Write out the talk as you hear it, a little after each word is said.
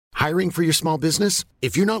Hiring for your small business?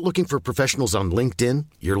 If you're not looking for professionals on LinkedIn,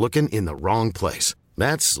 you're looking in the wrong place.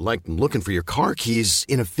 That's like looking for your car keys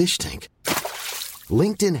in a fish tank.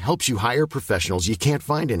 LinkedIn helps you hire professionals you can't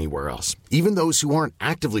find anywhere else, even those who aren't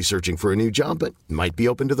actively searching for a new job but might be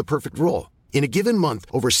open to the perfect role. In a given month,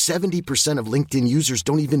 over 70% of LinkedIn users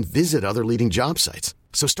don't even visit other leading job sites.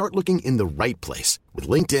 So start looking in the right place. With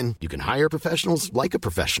LinkedIn, you can hire professionals like a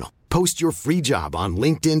professional. Post your free job on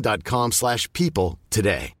linkedin.com/people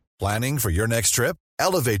today. Planning for your next trip?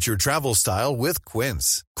 Elevate your travel style with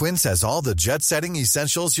Quince. Quince has all the jet-setting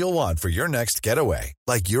essentials you'll want for your next getaway,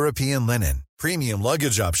 like European linen, premium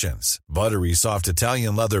luggage options, buttery soft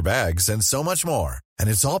Italian leather bags, and so much more. And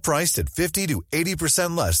it's all priced at 50 to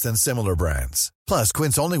 80% less than similar brands. Plus,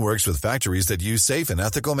 Quince only works with factories that use safe and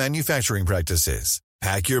ethical manufacturing practices.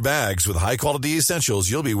 Pack your bags with high-quality essentials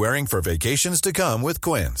you'll be wearing for vacations to come with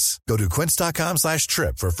Quince. Go to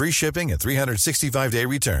quince.com/trip for free shipping and 365-day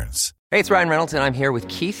returns. Hey, it's Ryan Reynolds, and I'm here with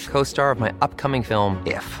Keith, co-star of my upcoming film,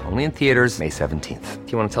 If, only in theaters May 17th.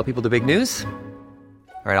 Do you want to tell people the big news?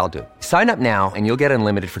 All right, I'll do it. Sign up now and you'll get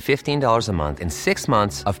unlimited for $15 a month and 6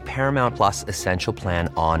 months of Paramount Plus Essential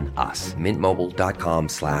Plan on us.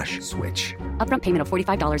 Mintmobile.com/switch. Upfront payment of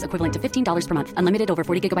 $45 equivalent to $15 per month. Unlimited over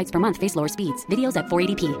 40 gigabytes per month. Face lower speeds. Videos at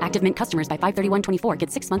 480p. Active Mint customers by 531.24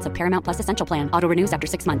 get 6 months of Paramount Plus Essential Plan. Auto renews after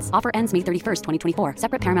 6 months. Offer ends May 31st, 2024.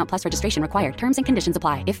 Separate Paramount Plus registration required. Terms and conditions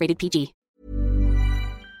apply if rated PG.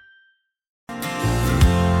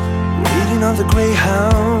 Waiting on the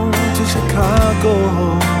Greyhound to Chicago.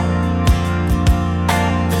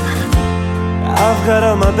 I've got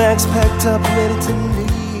all my bags packed up, ready to leave.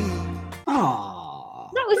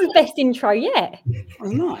 That was the best intro yet. That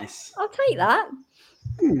was nice. I'll take that.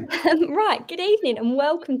 Right, good evening and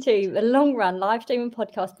welcome to the Long Run live streaming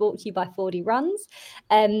podcast brought to you by 4D Runs.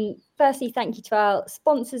 Firstly, thank you to our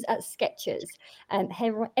sponsors at Skechers.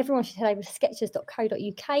 Everyone should head over to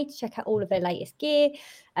skechers.co.uk to check out all of their latest gear.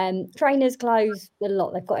 Trainers, clothes, a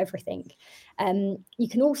lot, they've got everything. You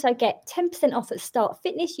can also get 10% off at Start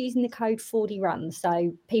Fitness using the code 4D Runs.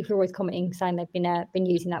 So people are always commenting saying they've been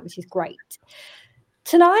using that, which is great.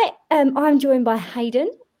 Tonight, I'm joined by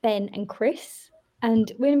Hayden, Ben and Chris.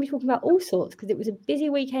 And we're going to be talking about all sorts because it was a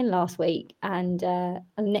busy weekend last week and the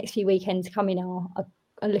next few weekends coming are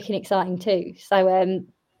looking exciting too. So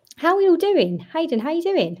how are we all doing? Hayden, how are you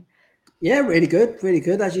doing? Yeah, really good, really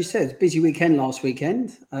good. As you said, busy weekend last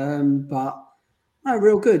weekend, but no,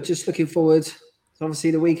 real good. Just looking forward to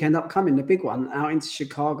obviously the weekend upcoming, the big one out into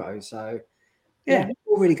Chicago. So yeah.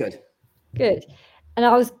 All really good. Good. And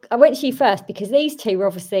I went to you first because these two were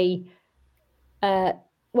obviously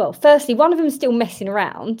well, firstly, one of them is still messing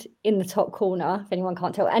around in the top corner, if anyone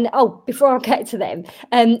can't tell. And before I get to them,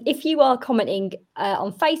 if you are commenting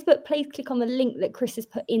on Facebook, please click on the link that Chris has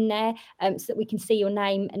put in there so that we can see your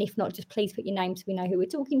name. And if not, just please put your name so we know who we're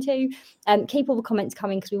talking to. Keep all the comments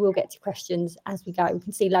coming because we will get to questions as we go. We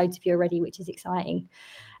can see loads of you already, which is exciting.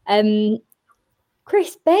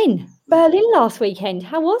 Chris, Ben, Berlin last weekend.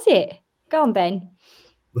 How was it? Go on, Ben.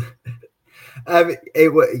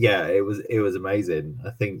 It was amazing.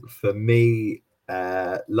 I think for me,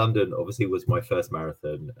 London obviously was my first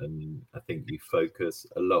marathon, and I think you focus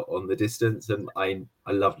a lot on the distance. And I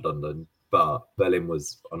loved London, but Berlin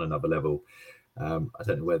was on another level. I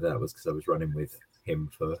don't know whether that was because I was running with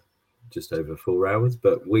him for just over 4 hours,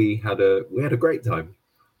 but we had a great time.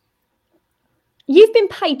 You've been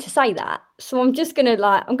paid to say that, so I'm just gonna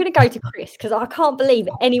go to Chris because I can't believe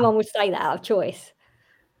anyone would say that out of choice.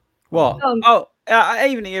 What?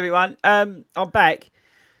 Evening, everyone. I'm back.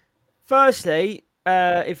 Firstly,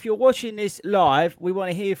 if you're watching this live, we want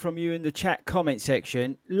to hear from you in the chat comment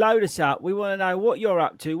section. Load us up. We want to know what you're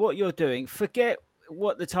up to, what you're doing. Forget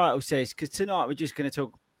what the title says, because tonight we're just going to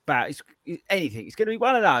talk about anything. It's going to be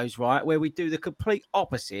one of those, right, where we do the complete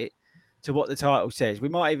opposite to what the title says. We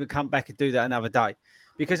might even come back and do that another day,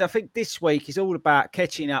 because I think this week is all about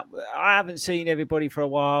catching up. I haven't seen everybody for a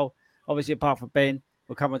while, obviously, apart from Ben.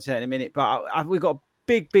 We'll come on to that in a minute. But we've got a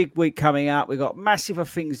big week coming up. We've got massive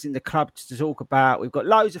things in the club to talk about. We've got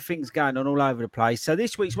loads of things going on all over the place. So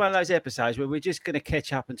this week's one of those episodes where we're just going to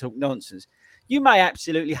catch up and talk nonsense. You may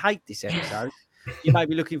absolutely hate this episode. You may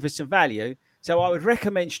be looking for some value. So I would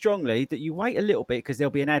recommend strongly that you wait a little bit, because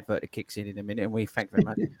there'll be an advert that kicks in a minute, and we thank very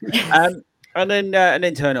much. And then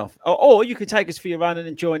turn off. Or you can take us for your run and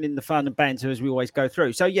then join in the fun and banter as we always go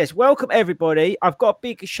through. So, yes, welcome, everybody. I've got a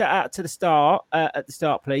big shout out to the start, at the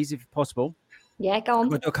start, please, if possible. Yeah, go on.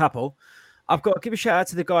 We'll do a couple. I've got to give a shout out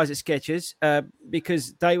to the guys at Skechers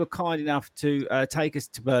because they were kind enough to take us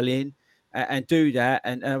to Berlin and do that.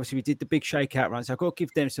 And obviously we did the big shakeout run. So I've got to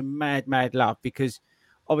give them some mad love, because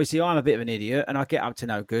Obviously, I'm a bit of an idiot and I get up to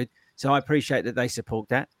no good. So I appreciate that they support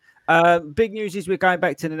that. Big news is we're going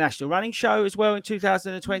back to the National Running Show as well in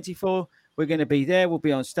 2024. We're going to be there. We'll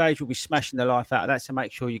be on stage. We'll be smashing the life out of that. So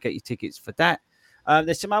make sure you get your tickets for that.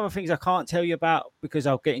 There's some other things I can't tell you about because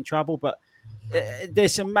I'll get in trouble, but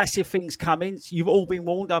there's some massive things coming. You've all been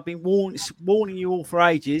warned. I've been warning you all for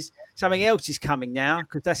ages. Something else is coming now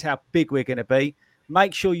because that's how big we're going to be.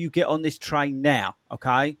 Make sure you get on this train now,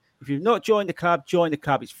 okay? If you've not joined the club, join the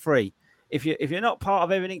club. It's free. If you're not part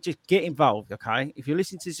of everything, just get involved, okay? If you're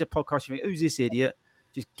listening to this podcast, you think, who's this idiot?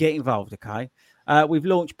 Just get involved, okay? We've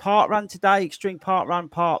launched Park Run today, Extreme Park Run,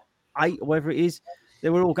 Part 8, or whatever it is.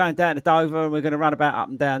 Then we're all going down to Dover and we're going to run about up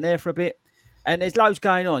and down there for a bit. And there's loads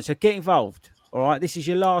going on, so get involved, all right? This is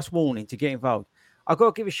your last warning to get involved. I've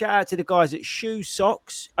got to give a shout out to the guys at Shoe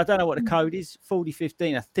Socks. I don't know what the code is,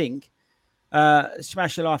 4015, I think.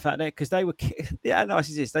 Smash the life out there because they were how nice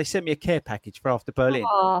is this? They sent me a care package for after Berlin.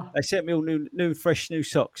 Aww. They sent me all new fresh new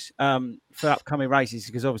socks for upcoming races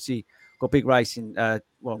because obviously got a big race in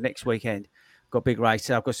next weekend. Got a big race,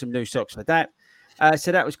 so I've got some new socks for that.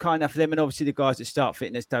 So that was kind enough for them, and obviously the guys at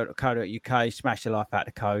startfitness.co.uk, smash the life out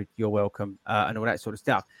the code. You're welcome, and all that sort of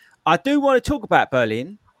stuff. I do want to talk about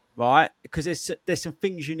Berlin, right? Because there's some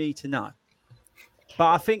things you need to know, but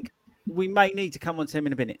I think we may need to come on to them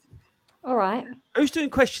in a minute. All right. Who's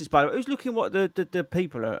doing questions, by the way? Who's looking what the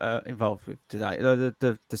people are involved with today?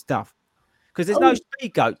 The stuff. Because there's no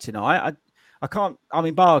speed goat tonight. I can't. I'm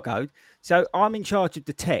embargoed. So I'm in charge of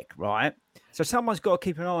the tech, right? So someone's got to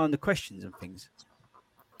keep an eye on the questions and things.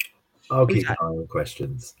 I'll keep an eye on the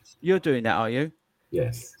questions. You're doing that, are you?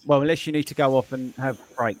 Yes. Well, unless you need to go off and have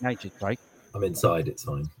a break, nature's break. I'm inside. It's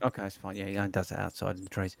fine. Okay, it's fine. Yeah, he does it outside in the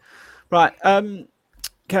trees. Right.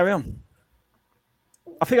 Carry on.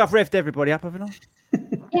 I think I've revved everybody up, haven't I?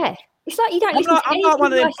 Yeah. It's like you don't listen to I'm like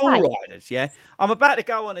one of them ball riders, yeah? I'm about to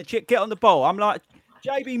go on and get on the ball. I'm like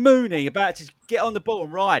JB Mooney about to get on the ball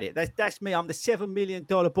and ride it. That's me. I'm the $7 million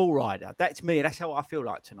ball rider. That's me. That's how I feel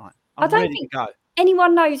like tonight. I don't think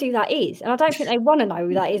anyone knows who that is. And I don't think they want to know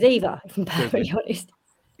who that is either, if I'm perfectly honest.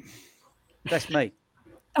 That's me.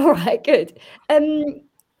 All right, good. By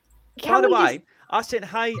the way, I sent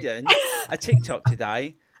Hayden a TikTok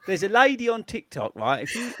today. There's a lady on TikTok, right?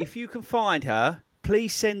 If you can find her,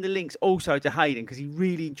 please send the links also to Hayden because he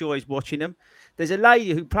really enjoys watching them. There's a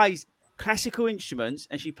lady who plays classical instruments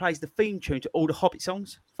and she plays the theme tune to all the Hobbit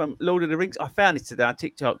songs from Lord of the Rings. I found it today on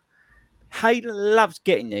TikTok. Hayden loves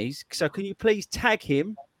getting these, so can you please tag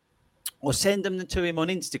him or send them to him on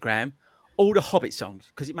Instagram, all the Hobbit songs,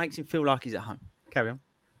 because it makes him feel like he's at home. Carry on.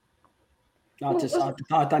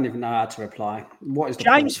 I don't even know how to reply. What is the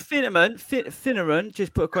James Finneran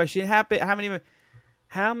just put a question.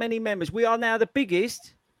 How many members? We are now the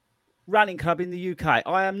biggest running club in the UK.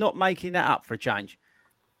 I am not making that up for a change.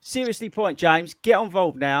 Seriously, point, James. Get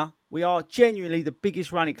involved now. We are genuinely the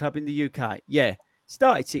biggest running club in the UK. Yeah.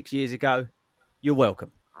 Started 6 years ago. You're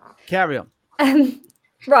welcome. Carry on.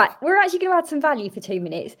 Right. We're actually going to add some value for 2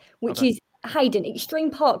 minutes, which is Hayden, Extreme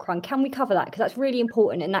Park Run. Can we cover that? Because that's really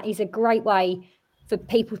important. And that is a great way for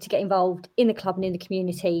people to get involved in the club and in the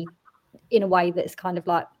community in a way that's kind of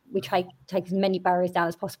like we take as many barriers down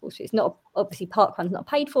as possible. So it's not, obviously, Park Run's not a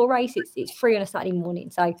paid for race. It's free on a Saturday morning.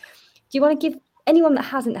 So do you want to give anyone that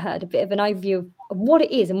hasn't heard a bit of an overview of what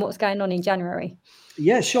it is and what's going on in January?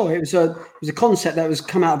 Yeah, sure. It was a concept that was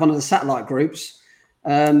come out of one of the satellite groups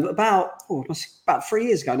about 3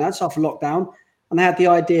 years ago now. It's after lockdown. And they had the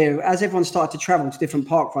idea, as everyone started to travel to different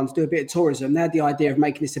park runs, do a bit of tourism, they had the idea of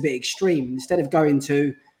making this a bit extreme. Instead of going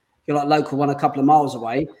to your local one a couple of miles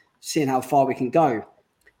away, seeing how far we can go.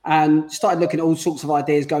 And started looking at all sorts of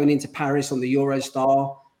ideas going into Paris on the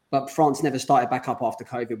Eurostar, but France never started back up after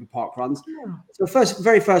COVID with park runs. Yeah. So the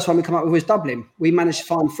very first one we come up with was Dublin. We managed to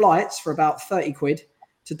find flights for about 30 quid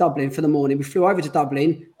to Dublin for the morning. We flew over to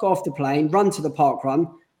Dublin, got off the plane, run to the park run,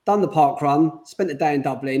 done the park run, spent the day in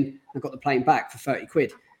Dublin and got the plane back for 30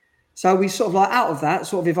 quid. So we sort of out of that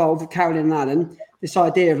sort of evolved with Carolyn and Alan, this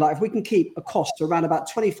idea of if we can keep a cost to around about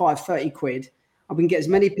 25, 30 quid and we can get as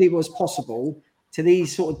many people as possible to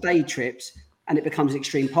these sort of day trips and it becomes an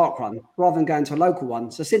extreme park run rather than going to a local one.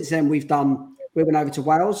 So since then we went over to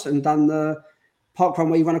Wales and done the park run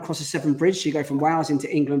where you run across the Severn Bridge. So you go from Wales into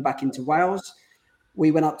England, back into Wales.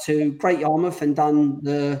 We went up to Great Yarmouth and done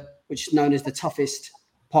which is known as the toughest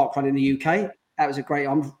park run in the UK. That was a great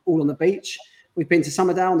one, all on the beach. We've been to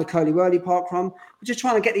Summerdale on the Curly Whirly park run. We're just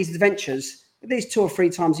trying to get these adventures at least 2 or 3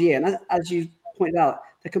 times a year. And as you pointed out,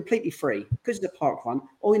 they're completely free. Because it's a park run,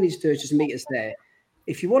 all you need to do is just meet us there.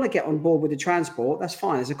 If you want to get on board with the transport, that's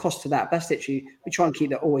fine. There's a cost to that. That's literally, we try and keep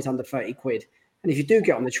that always under 30 quid. And if you do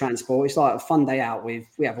get on the transport, it's like a fun day out we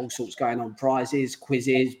have all sorts going on, prizes,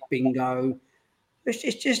 quizzes, bingo.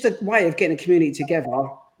 It's just a way of getting a community together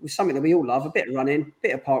with something that we all love, a bit of running, a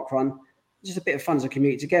bit of park run, just a bit of fun as a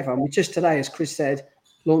community together. And we just today, as Chris said,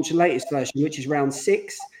 launched the latest version, which is round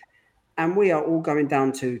 6. And we are all going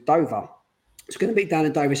down to Dover. It's going to be down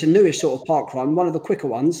in Dover. It's a newish sort of park run, one of the quicker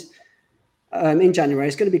ones in January.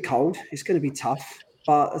 It's going to be cold. It's going to be tough.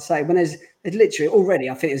 But I say, when there's literally already,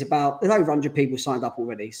 I think there's over 100 people signed up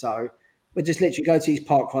already. So we'll just literally go to these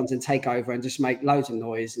park runs and take over and just make loads of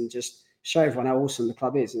noise and just show everyone how awesome the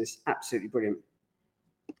club is. And it's absolutely brilliant.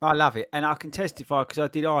 I love it. And I can testify because I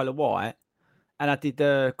did Isle of Wight and I did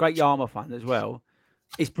the Great Yarmouth one as well.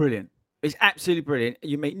 It's brilliant. It's absolutely brilliant.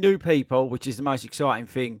 You meet new people, which is the most exciting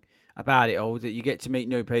thing about it all, that you get to meet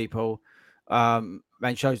new people and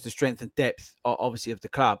shows the strength and depth, obviously, of the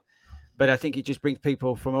club. But I think it just brings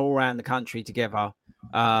people from all around the country together.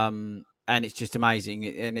 And it's just amazing.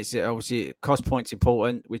 And it's obviously cost points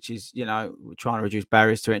important, which is, we're trying to reduce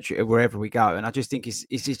barriers to entry wherever we go. And I just think it's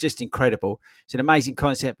just incredible. It's an amazing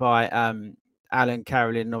concept by Alan,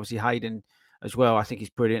 Carolyn, and obviously Hayden as well. I think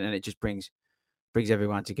it's brilliant, and it just brings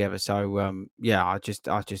everyone together. So I just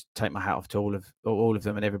take my hat off to all of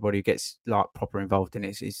them and everybody who gets like proper involved in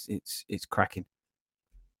it. It's cracking.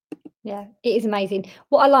 Yeah, it is amazing.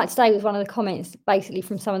 What I liked today was one of the comments basically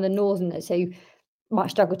from some of the Northerners who might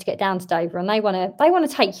struggle to get down to Dover, and they want to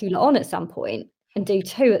take you on at some point and do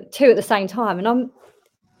two at the same time. And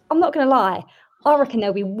I'm not going to lie, I reckon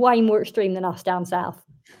they'll be way more extreme than us down south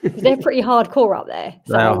because they're pretty hardcore up there.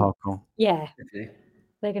 So, they are hardcore. Yeah,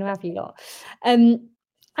 they're going to have you lot. And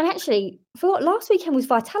actually, I forgot last weekend was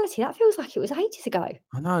Vitality. That feels like it was ages ago.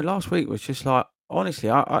 I know. Last week was just like, honestly,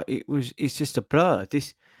 it's just a blur.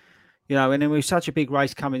 This. And then we have such a big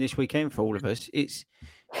race coming this weekend for all of us. It's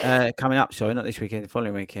coming up. Sorry, not this weekend, the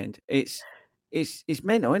following weekend. It's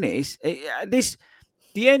mental, isn't it?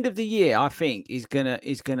 The end of the year, I think, is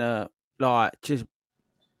gonna like just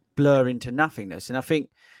blur into nothingness. And I think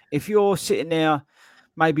if you're sitting there,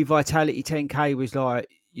 maybe Vitality 10K was like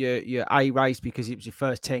your A race because it was your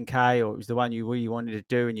first 10K or it was the one you really wanted to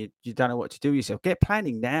do, and you don't know what to do yourself. Get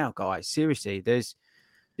planning now, guys. Seriously, this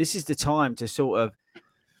is the time to sort of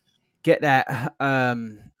get that,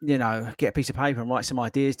 get a piece of paper and write some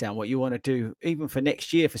ideas down, what you want to do, even for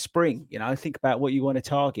next year, for spring, think about what you want to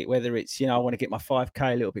target, whether it's, I want to get my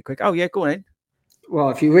 5K a little bit quick. Oh yeah, go on in. Well,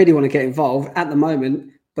 if you really want to get involved at the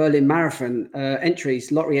moment, Berlin Marathon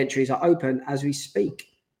lottery entries are open as we speak.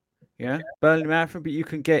 Yeah, Berlin Marathon, but you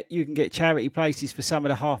can get charity places for some of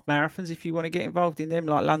the half marathons if you want to get involved in them,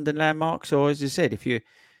 like London Landmarks, or as I said, if you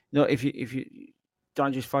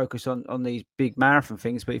don't just focus on these big marathon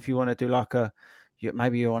things, but if you want to do like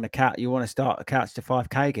maybe you want to start a couch to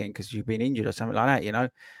 5K again because you've been injured or something like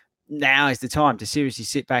that, now is the time to seriously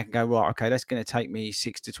sit back and go, right, okay, that's going to take me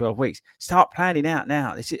 6 to 12 weeks. Start planning out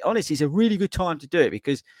now. Honestly, it's a really good time to do it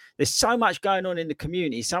because there's so much going on in the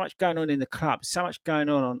community, so much going on in the club, so much going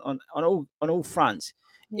on all fronts.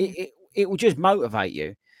 Yeah. It will just motivate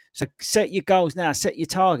you. So set your goals now, set your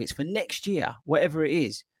targets for next year, whatever it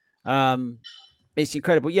is. It's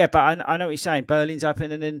incredible. Yeah, but I know what you're saying. Berlin's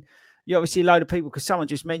open, and then you obviously a load of people, because someone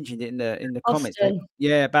just mentioned it in the comments.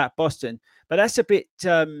 Yeah, about Boston. But that's a bit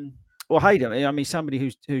Hayden, I mean, somebody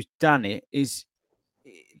who's done it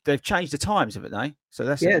they've changed the times of it, they? So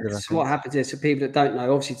that's what happens is, for people that don't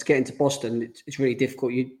know, obviously to get into Boston, it's really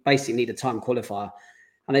difficult. You basically need a time qualifier.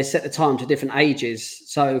 And they set the time to different ages.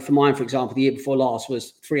 So for mine, for example, the year before last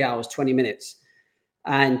was 3 hours, 20 minutes.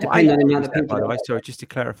 And depending on the amount of people. By the way, sorry, just to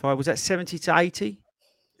clarify, was that 70 to 80?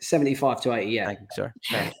 75 to 80, yeah. Sorry.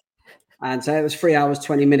 And so it was 3 hours,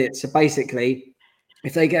 20 minutes. So basically,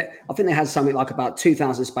 if they get, I think they had something like about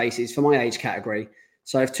 2,000 spaces for my age category.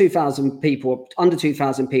 So if under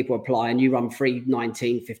 2,000 people apply and you run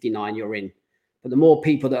 3:19:59, you're in. But the more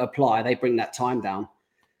people that apply, they bring that time down.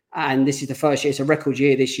 And this is the first year, it's a record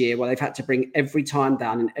year this year, where they've had to bring every time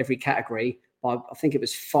down in every category by, I think it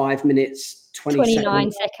was 5 minutes,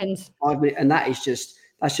 29 seconds. 5 minutes, and that's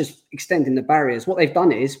just extending the barriers. What they've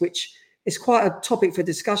done is, which is quite a topic for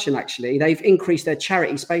discussion actually, they've increased their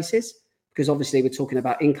charity spaces, because obviously we're talking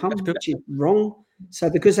about income, which is wrong. So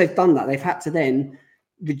because they've done that, they've had to then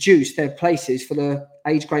reduce their places for the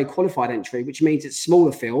age grade qualified entry, which means it's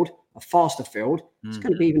smaller field, a faster field. It's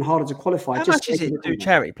going to be even harder to qualify. How much is it to do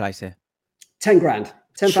charity place here? 10 grand,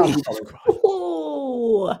 $10,000.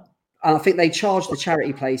 Oh. And I think they charge the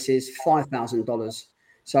charity places $5,000.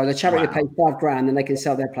 So the charity pays $5 grand, and they can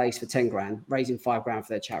sell their place for 10 grand, raising $5 grand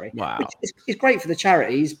for their charity. Wow. It's great for the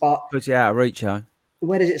charities, but puts you out of reach, huh?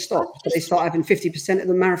 Where does it stop? Do they start having 50% of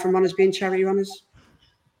the marathon runners being charity runners?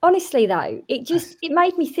 honestly though, it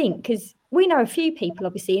made me think, because we know a few people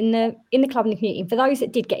obviously in the club and the community. And for those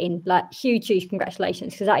that did get in, like huge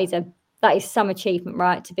congratulations, because that is some achievement,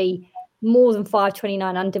 right? To be more than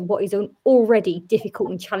 5:29 under what is an already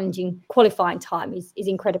difficult and challenging qualifying time is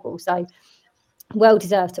incredible. So well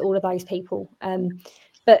deserved to all of those people.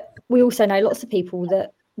 But we also know lots of people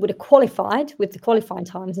that would have qualified with the qualifying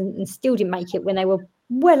times and still didn't make it when they were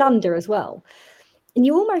well under as well. And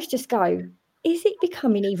you almost just go, is it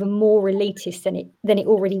becoming even more elitist than it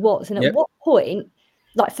already was? And at what point,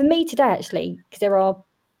 like for me today, actually, because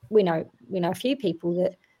we know a few people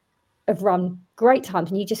that have run great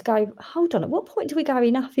times, and you just go, hold on, at what point do we go,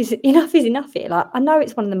 enough is enough here? Like, I know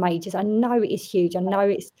it's one of the majors, I know it is huge, I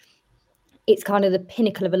know it's kind of the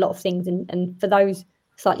pinnacle of a lot of things, and for those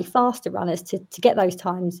slightly faster runners to get those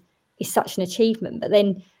times is such an achievement. But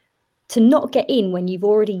then to not get in when you've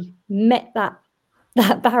already met that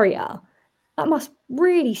barrier, that must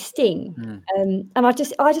really sting. And I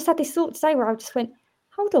just had this thought today where I just went,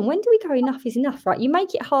 hold on, when do we go enough is enough, right? You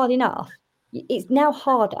make it hard enough, it's now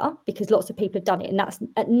harder because lots of people have done it, and that's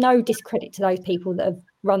at no discredit to those people that have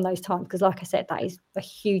run those times, because like I said, that is a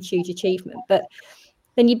huge achievement. But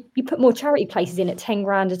then you put more charity places in at 10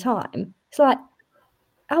 grand a time. It's like,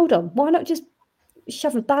 hold on, why not just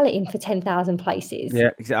shove a ballot in for 10,000 places? Yeah,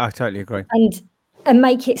 exactly. I totally agree. And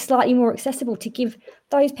make it slightly more accessible to give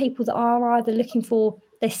those people that are either looking for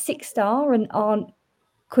their 6-star and aren't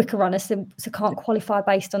quicker runners, so can't qualify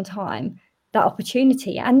based on time, that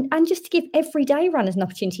opportunity. And just to give everyday runners an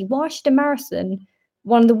opportunity. Why should a marathon,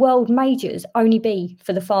 one of the world majors, only be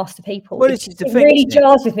for the faster people? Well, it really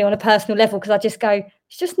jars with me on a personal level, because I just go,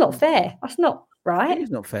 it's just not fair. That's not right. It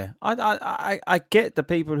is not fair. I get the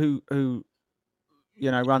people who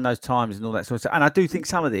run those times and all that sort of stuff. And I do think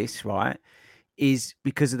some of this, right, is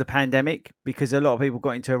because of the pandemic, because a lot of people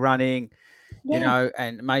got into running,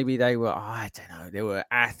 and maybe they were, they were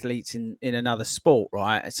athletes in another sport,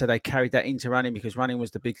 right? So they carried that into running because running was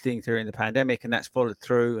the big thing during the pandemic, and that's followed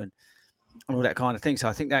through and all that kind of thing. So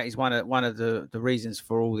I think that is one of the reasons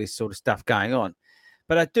for all this sort of stuff going on.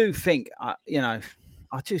 But I do think,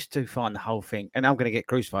 I just do find the whole thing, and I'm going to get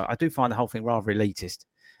crucified, I do find the whole thing rather elitist.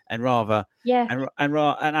 And rather,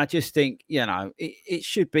 and I just think, it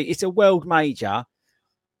should be. It's a world major,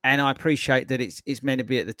 and I appreciate that it's meant to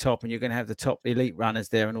be at the top, and you're going to have the top elite runners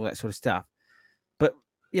there and all that sort of stuff. But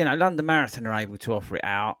London Marathon are able to offer it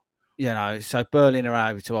out, so Berlin are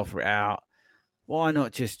able to offer it out. Why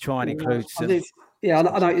not just try and include some? I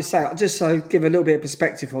know what you're saying. Just so give a little bit of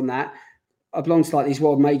perspective on that. I belong to like these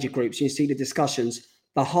world major groups. You see the discussions.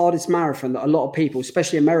 The hardest marathon that a lot of people,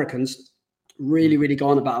 especially Americans, really go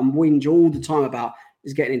on about and whinge all the time about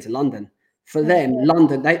is getting into London. For them,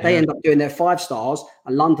 London, they end up doing their 5 stars,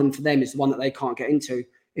 and London for them is the one that they can't get into.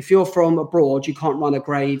 If you're from abroad, you can't run a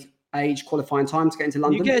grade age qualifying time to get into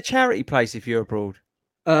London. You get a charity place if you're abroad.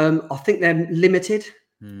 I think they're limited.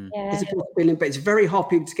 It's a possibility, but it's very hard for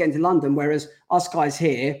people to get into London, whereas us guys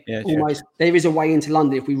here, there is a way into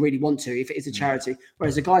London if we really want to, if it is a charity.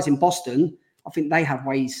 Whereas the guys in Boston, I think they have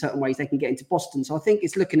certain ways they can get into Boston. So I think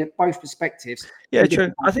it's looking at both perspectives. Yeah,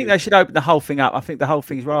 true. I think they should open the whole thing up. I think the whole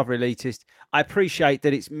thing is rather elitist. I appreciate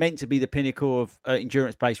that it's meant to be the pinnacle of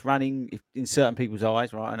endurance-based running in certain people's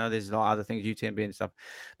eyes, right? I know there's a lot of other things, UTMB and stuff.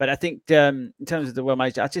 But I think in terms of the World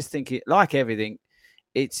Major, I just think it, like everything,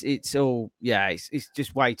 it's all, it's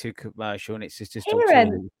just way too commercial, and it's just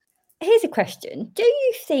here's a question. Do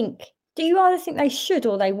you either think they should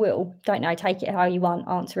or they will, don't know, take it how you want,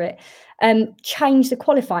 answer it, change the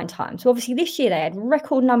qualifying time? So obviously this year they had a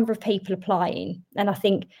record number of people applying, and I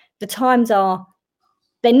think the times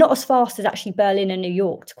they're not as fast as actually Berlin and New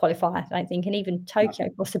York to qualify, I don't think, and even Tokyo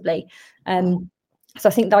possibly. So I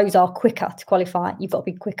think those are quicker to qualify. You've got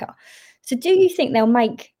to be quicker. So do you think they'll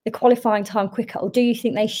make the qualifying time quicker, or do you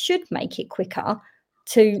think they should make it quicker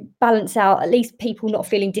to balance out at least people not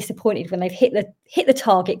feeling disappointed when they've hit the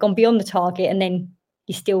target, gone beyond the target, and then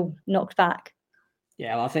you're still knocked back?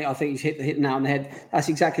 Yeah, well, I think he's hit the nail on the head. That's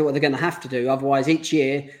exactly what they're going to have to do. Otherwise, each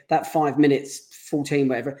year, that 5 minutes, 14,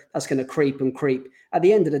 whatever, that's going to creep and creep. At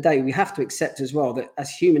the end of the day, we have to accept as well that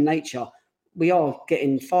as human nature, we are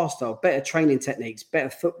getting faster, better training techniques, better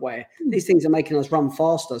footwear. These things are making us run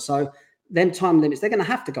faster. So them time limits, they're going to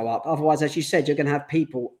have to go up. Otherwise, as you said, you're going to have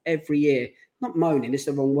people every year, not moaning, it's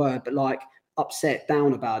the wrong word, but like upset,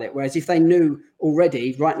 down about it. Whereas if they knew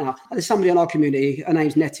already right now, there's somebody in our community, her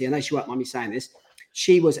name's Nettie, I know she won't mind me saying this.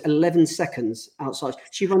 She was 11 seconds outside.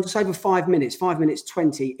 She runs just over 5 minutes, 5 minutes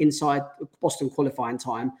 20 inside Boston qualifying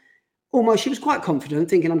time. Almost, she was quite confident,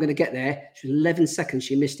 thinking I'm going to get there. She was 11 seconds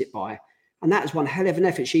she missed it by. And that is one hell of an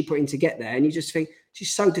effort she put in to get there. And you just think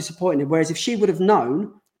she's so disappointed. Whereas if she would have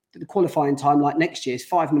known the qualifying time, like next year, is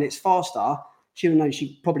 5 minutes faster, she would know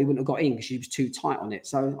she probably wouldn't have got in because she was too tight on it.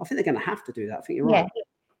 So I think they're going to have to do that. I think you're right.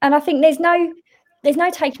 And I think there's no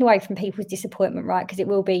taking away from people's disappointment, right? Because it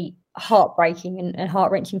will be heartbreaking and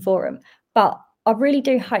heart-wrenching for them. But I really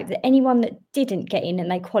do hope that anyone that didn't get in and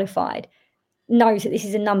they qualified knows that this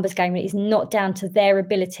is a numbers game. It is not down to their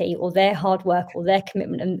ability or their hard work or their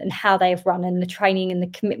commitment and how they have run and the training and the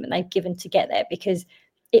commitment they've given to get there, because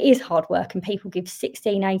it is hard work and people give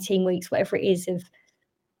 16, 18 weeks, whatever it is, of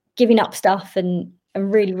giving up stuff and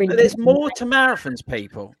really, really. But there's more to marathons,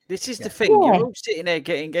 people. This is the thing. You're all sitting there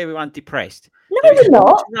getting everyone depressed. No, we're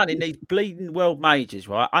not. Running these bleeding world majors,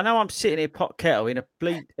 right? I know I'm sitting here pot kettle in a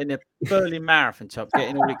Berlin Marathon top,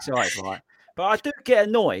 getting all excited, right? But I do get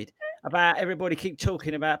annoyed about everybody keep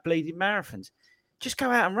talking about bleeding marathons. Just go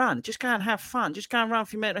out and run. Just go and have fun. Just go and run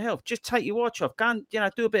for your mental health. Just take your watch off. Go and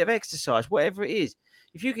do a bit of exercise, whatever it is.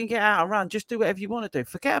 If you can get out and run, just do whatever you want to do.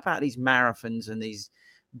 Forget about these marathons and these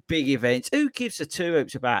big events. Who gives a two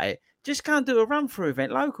hoops about it? Just go and do a run through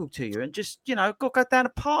event local to you and just, go down a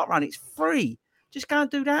park run. It's free. Just go and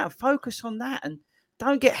do that and focus on that and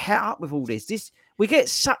don't get het up with all this. We get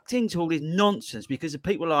sucked into all this nonsense because of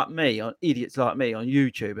people like me, idiots like me on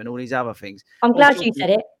YouTube and all these other things. I'm glad you said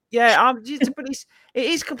it. Yeah, but it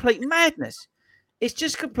is complete madness. It's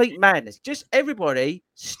just complete madness. Just everybody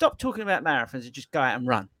stop talking about marathons and just go out and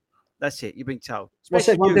run. That's it. You've been told. What's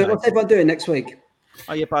everyone doing next week?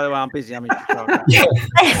 Oh, yeah, by the way, I'm busy. I'm in control.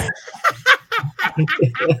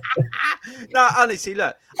 No, honestly,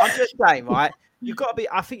 look, I'm just saying, right?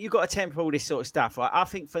 I think you've got to temper all this sort of stuff, right? I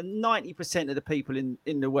think for 90% of the people in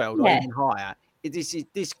the world, or even higher,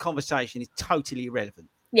 this conversation is totally irrelevant.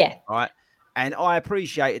 Yeah. Right. And I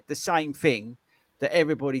appreciated the same thing that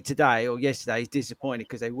everybody today or yesterday is disappointed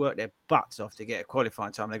because they worked their butts off to get a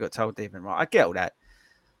qualifying time. They got told different, right? I get all that.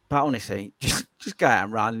 But honestly, just go out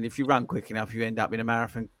and run. And if you run quick enough, you end up in a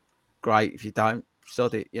marathon. Great. If you don't,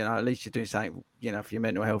 sod it. At least you're doing something, for your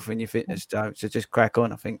mental health and your fitness. So just crack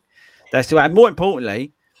on. I think that's the way. And more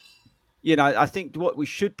importantly, I think what we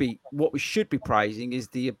should be praising is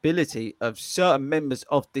the ability of certain members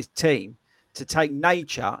of this team to take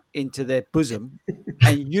nature into their bosom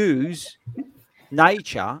and use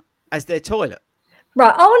nature as their toilet.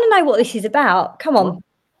 Right. I want to know what this is about. Come on. What?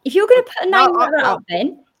 If you're going to put a name like that up,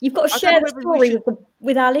 then you've got to share the story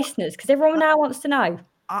with our listeners because everyone now wants to know.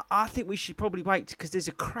 I think we should probably wait because there's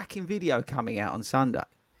a cracking video coming out on Sunday.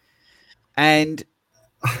 And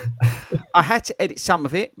I had to edit some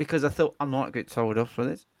of it because I thought I might get told off for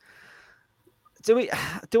this.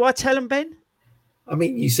 Do I tell them, Ben? I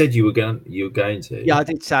mean, you said you were going to. Yeah, I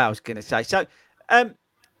did say I was going to say. So,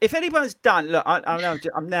 if anyone's done, look,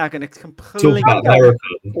 I'm now going to completely. Can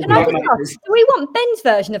I just ask, do we want Ben's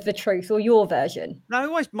version of the truth or your version? No,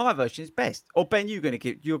 always my version is best. Or Ben, you're going to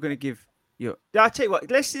give your. I'll tell you what.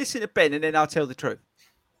 Let's listen to Ben, and then I'll tell the truth.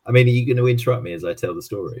 I mean, are you going to interrupt me as I tell the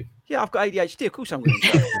story? Yeah, I've got ADHD. Of course, I'm going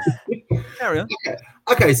to. Carry on.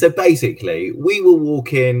 Okay, so basically, we were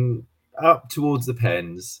walking up towards the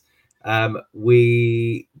pens.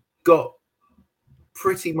 We got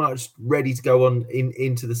pretty much ready to go on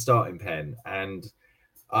into the starting pen, and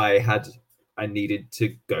I needed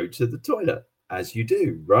to go to the toilet, as you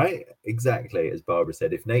do, right? Exactly, as Barbara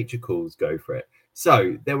said, if nature calls, go for it.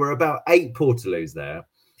 So there were about 8 Portaloos there,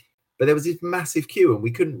 but there was this massive queue and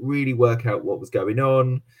we couldn't really work out what was going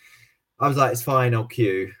on. I was like, it's fine, I'll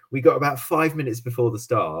queue. We got about 5 minutes before the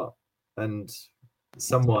start, and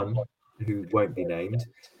someone who won't be named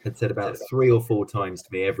had said about 3 or 4 times to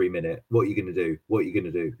me every minute, what are you going to do? What are you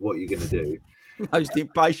going to do? What are you going to do? Most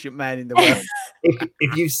impatient man in the world.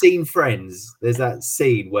 If you've seen Friends, there's that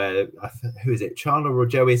scene where, who is it? Chandler or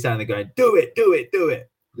Joey is standing there going, do it, do it, do it.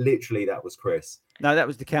 Literally, that was Chris. No, that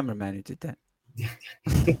was the cameraman who did that.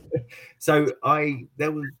 So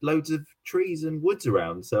there were loads of trees and woods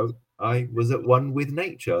around. So I was at one with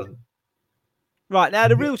nature. Right, now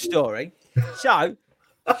the real story. So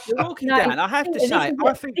we're walking down. I have to say,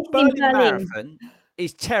 I think Berlin Marathon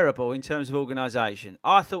is terrible in terms of organisation.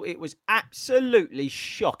 I thought it was absolutely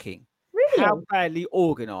shocking how badly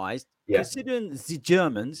organised, considering the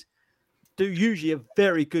Germans do usually a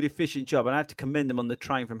very good, efficient job. And I have to commend them on the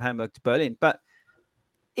train from Hamburg to Berlin. But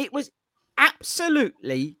it was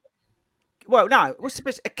absolutely, what's the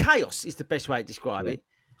best? A chaos is the best way to describe it.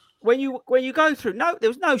 When you go through, there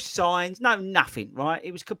was no signs, nothing, right?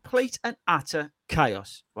 It was complete and utter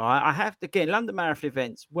chaos, right? I have, again, London Marathon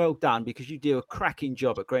events, well done, because you do a cracking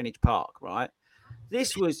job at Greenwich Park, right?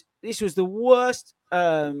 This was the worst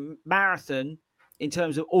marathon in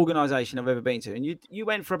terms of organisation I've ever been to. And you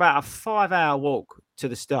went for about a 5-hour walk to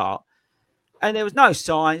the start, and there was no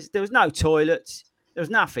signs, there was no toilets. There was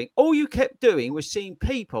nothing. All you kept doing was seeing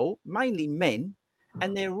people, mainly men,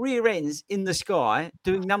 and their rear ends in the sky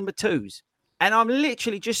doing number 2s. And I'm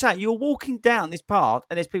literally just saying, you're walking down this path,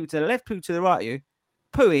 and there's people to the left, people to the right of you,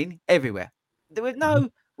 pooing everywhere. There was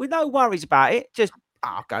with no worries about it. Just,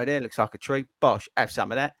 I'll go there, looks like a tree. Bosh, have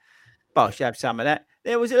some of that. Bosh, have some of that.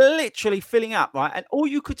 There was literally filling up, right? And all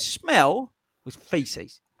you could smell was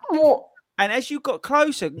feces. What? And as you got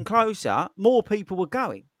closer and closer, more people were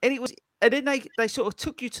going. And then they sort of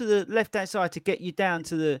took you to the left-hand side to get you down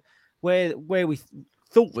to the where we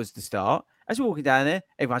thought was the start. As we're walking down there,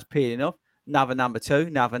 everyone's peeling off. Another number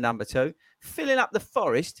 2, filling up the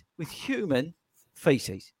forest with human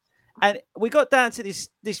feces. And we got down to this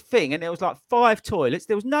thing, and there was like 5 toilets.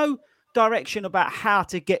 There was no direction about how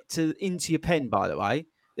to get into your pen, by the way.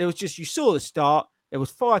 There was just, you saw the start. There was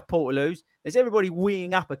 5 portaloos. There's everybody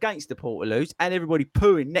weeing up against the portaloos and everybody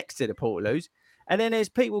pooing next to the portaloos. And then there's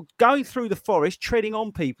people going through the forest, treading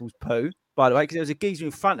on people's poo, by the way, because there was a geezer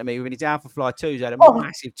in front of me with his Alpha Fly 2s who had a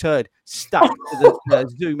massive turd stuck to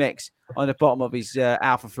the Zoom X on the bottom of his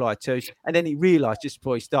Alpha Fly 2s. And then he realised just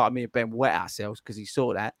before he started, me and Ben wet ourselves because he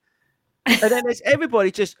saw that. And then there's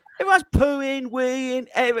everyone's pooing,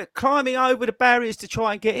 weeing, climbing over the barriers to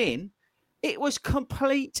try and get in. It was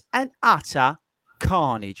complete and utter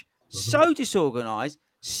carnage. So disorganised,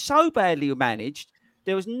 so badly managed.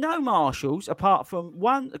 There was no marshals apart from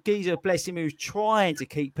one geezer, bless him, who's trying to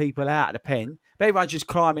keep people out of the pen. But everyone's just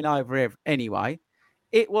climbing over anyway.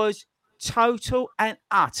 It was total and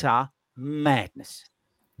utter madness.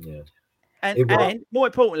 Yeah. And more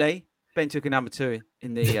importantly, Ben took a number 2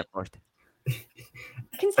 in the forest.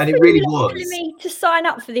 And it really was. Telling me to sign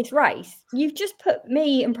up for this race, you've just put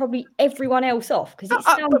me and probably everyone else off because it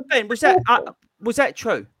sounds. But Ben, was that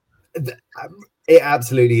true? It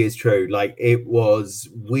absolutely is true. Like it was,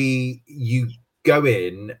 you go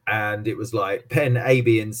in and it was like pen A,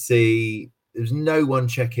 B, and C. There was no one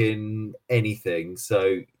checking anything.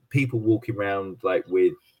 So people walking around like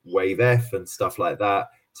with Wave F and stuff like that.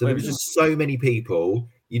 So there was just so many people.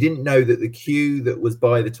 You didn't know that the queue that was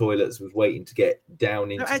by the toilets was waiting to get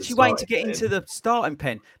down into. Actually waiting to get into the starting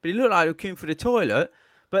pen, but it looked like they were queuing for the toilet.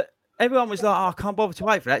 But everyone was like, I can't bother to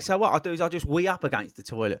wait for that. So what I'll do is I'll just wee up against the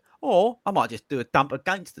toilet. Or I might just do a dump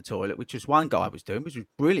against the toilet, which was one guy was doing, which was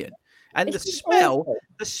brilliant. And the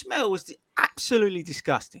smell was absolutely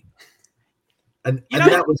disgusting. And you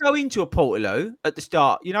go into a portaloo at the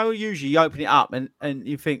start, usually you open it up and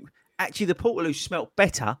you think, actually the portaloo smelled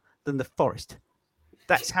better than the forest.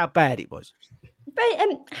 That's how bad it was. But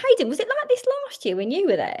Hayden, was it like this last year when you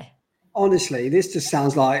were there? Honestly, this just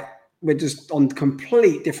sounds like we're just on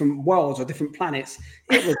complete different worlds or different planets.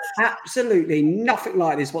 It was absolutely nothing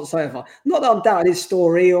like this whatsoever. Not that I'm doubting his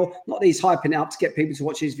story or not that he's hyping it up to get people to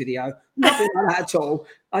watch his video. Nothing like that at all.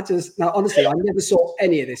 Honestly, I never saw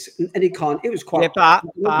any of this. Any kind. It was quite. Yeah,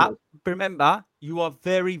 but remember, you are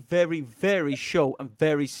very, very, very short and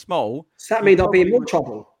very small. Does that mean I'd be in more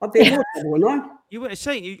trouble? I'd be in more trouble, wouldn't I? You wouldn't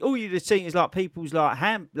have seen. All you'd have seen is like people's like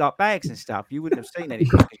bags and stuff. You wouldn't have seen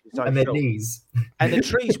anything. So and their knees. And the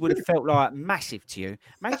trees would have felt like massive to you.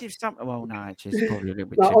 Imagine if something. Well, no, it's just probably a little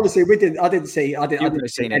bit. No, honestly, we didn't. I didn't see. I didn't have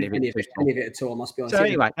seen any of it at all. I must be honest. So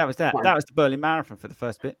anyway, that was that. That was the Berlin Marathon for the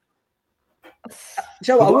first bit.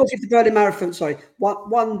 So I will give the Berlin Marathon. Sorry,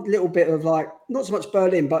 one little bit of like not so much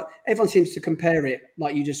Berlin, but everyone seems to compare it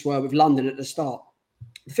like you just were with London at the start.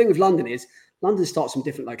 The thing with London is London starts from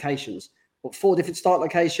different locations. 4 different start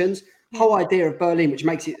locations. The whole idea of Berlin, which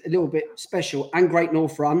makes it a little bit special, and Great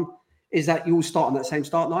North Run, is that you all start on that same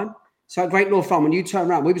start line. So at Great North Run, when you turn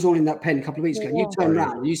around, we was all in that pen a couple of weeks ago. You turn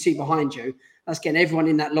around and you see behind you, that's getting everyone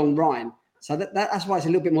in that long line. So that's why it's a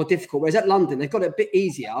little bit more difficult. Whereas at London, they've got it a bit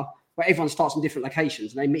easier, where everyone starts in different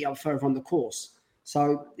locations and they meet up further on the course.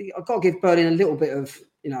 So I've got to give Berlin a little bit of,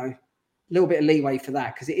 leeway for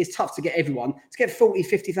that, because it is tough to get everyone, to get 40,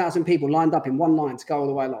 50,000 people lined up in one line to go all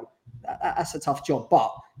the way along. That's a tough job.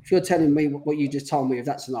 But if you're telling me what you just told me of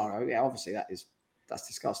that scenario, yeah, obviously that's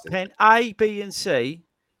disgusting. Pen A, B, and C.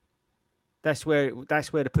 That's where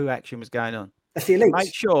the poo action was going on. That's the elites.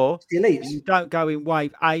 Make sure the elites. You don't go in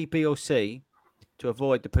wave A, B, or C to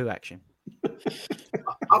avoid the poo action.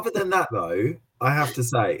 Other than that, though, I have to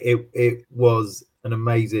say it was an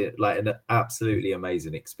amazing, an absolutely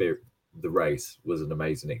amazing experience. The race was an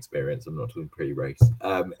amazing experience. I'm not talking pre-race.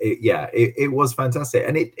 It was fantastic,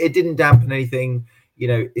 and it didn't dampen anything.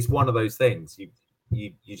 It's one of those things.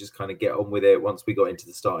 You just kind of get on with it. Once we got into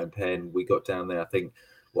the starting pen, we got down there. I think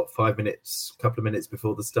couple of minutes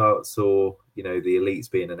before the start, saw the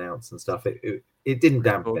elites being announced and stuff. It didn't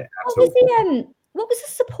dampen it at all. What was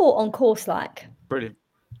the support on course like? Brilliant.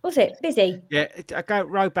 Was it busy? Yeah, I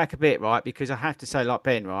rode back a bit, right? Because I have to say, like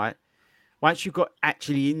Ben, right? Once you got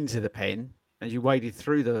actually into the pen and you waded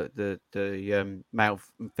through the male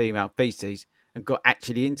and female feces and got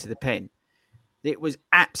actually into the pen, it was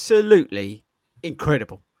absolutely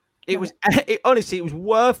incredible. It was honestly, it was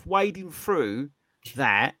worth wading through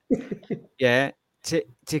that, yeah,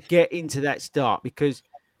 to get into that start, because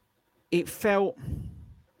it felt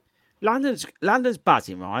London's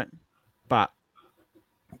buzzing, right? But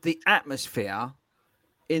the atmosphere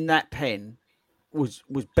in that pen was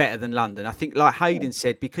better than London. I think, like Hayden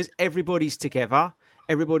said, because everybody's together,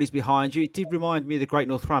 everybody's behind you. It did remind me of the Great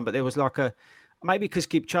North Run, but there was like maybe because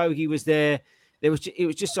Kipchoge was there, it was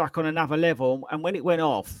just like on another level. And when it went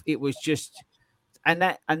off, it was just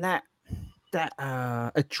that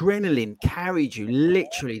adrenaline carried you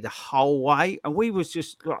literally the whole way. And we was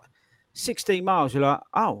just like 16 miles. We're like,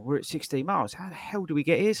 oh, we're at 16 miles. How the hell do we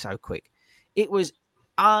get here so quick? It was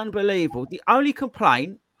unbelievable. The only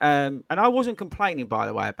complaint, and I wasn't complaining, by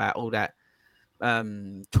the way, about all that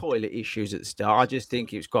toilet issues at the start. I just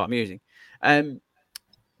think it was quite amusing.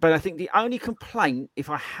 But I think the only complaint, if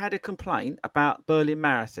I had a complaint about Berlin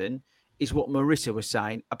Marathon, is what Marissa was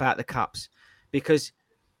saying about the cups, because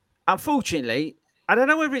unfortunately, I don't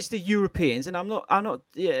know whether it's the Europeans, and I'm not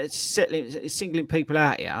singling people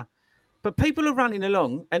out here, but people are running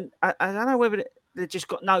along, and I don't know whether they've just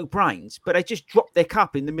got no brains, but they just drop their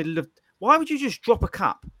cup in the middle of. Why would you just drop a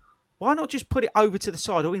cup? Why not just put it over to the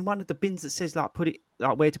side or in one of the bins that says like put it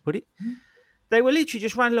like where to put it? Mm-hmm. They were literally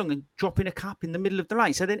just running along and dropping a cup in the middle of the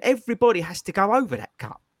lane. So then everybody has to go over that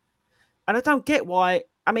cup. And I don't get why.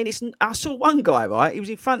 I mean, I saw one guy, right? He was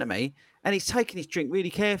in front of me and he's taking his drink really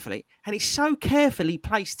carefully. And he so carefully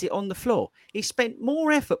placed it on the floor. He spent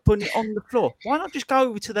more effort putting it on the floor. Why not just go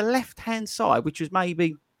over to the left-hand side, which was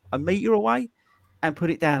maybe a metre away, and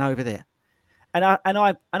put it down over there? And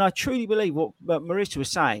I truly believe what Marissa was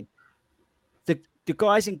saying. The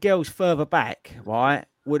guys and girls further back, right,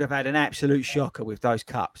 would have had an absolute shocker with those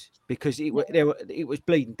cups, because it was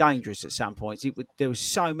bleeding dangerous at some points. There was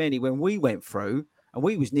so many when we went through, and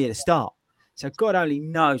we was near the start. So God only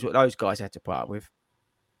knows what those guys had to put up with.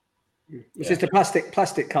 It's just the plastic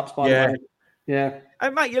cups, by the way. Yeah.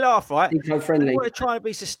 And make you laugh, right? Eco-friendly. They want to try to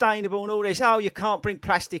be sustainable and all this. Oh, you can't bring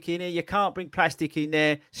plastic in here. You can't bring plastic in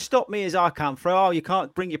there. Stop me as I come through. Oh, you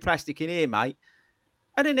can't bring your plastic in here, mate.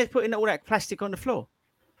 And then they're putting all that plastic on the floor.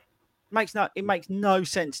 It makes no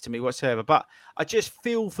sense to me whatsoever. But I just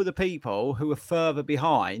feel for the people who are further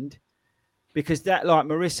behind, because that, like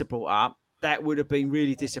Marissa brought up, that would have been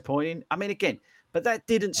really disappointing. I mean, again, but that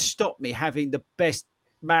didn't stop me having the best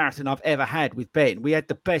marathon I've ever had with Ben. We had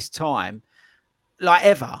the best time, like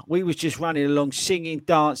ever. We was just running along, singing,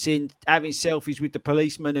 dancing, having selfies with the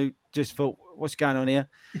policeman who just thought, what's going on here?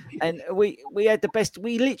 And we had the best.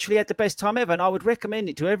 We literally had the best time ever, and I would recommend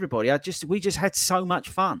it to everybody. We just had so much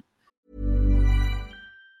fun.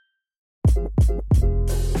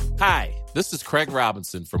 Hi, this is Craig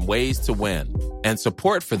Robinson from Ways to Win, and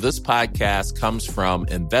support for this podcast comes from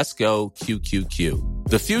Invesco QQQ.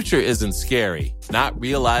 The future isn't scary. Not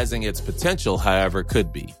realizing its potential, however,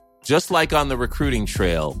 could be. Just like on the recruiting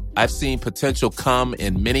trail, I've seen potential come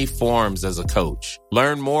in many forms as a coach.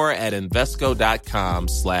 Learn more at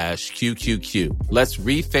Invesco.com/QQQ. Let's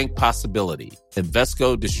rethink possibility.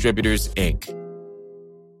 Invesco Distributors, Inc.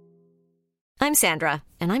 I'm Sandra,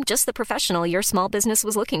 and I'm just the professional your small business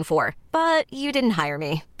was looking for. But you didn't hire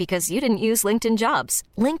me because you didn't use LinkedIn Jobs.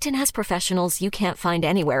 LinkedIn has professionals you can't find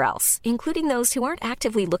anywhere else, including those who aren't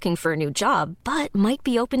actively looking for a new job, but might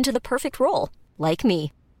be open to the perfect role, like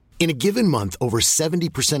me. In a given month, over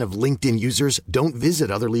 70% of LinkedIn users don't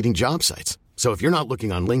visit other leading job sites. So if you're not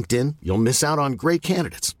looking on LinkedIn, you'll miss out on great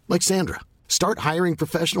candidates like Sandra. Start hiring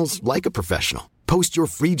professionals like a professional. Post your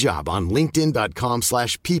free job on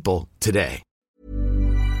linkedin.com/people today.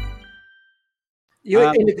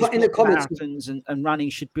 You're in the comments, and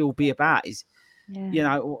running should be about is, you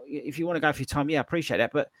know, if you want to go for your time, I appreciate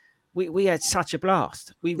that. But we had such a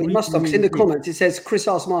blast. We must have. In the comments, it says Chris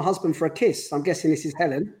asked my husband for a kiss. I'm guessing this is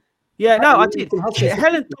Helen. Yeah, no, I did.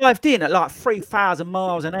 Helen dived in at like 3,000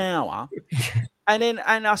 miles an hour, and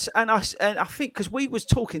I think because we was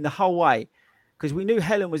talking the whole way, because we knew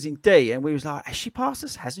Helen was in D, and we was like, has she passed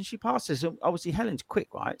us? Hasn't she passed us? And obviously Helen's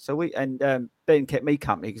quick, right? So Ben kept me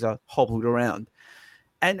company because I hobbled around,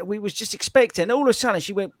 and we was just expecting. And all of a sudden,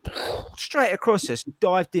 she went straight across us, and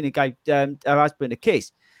dived in and gave her husband a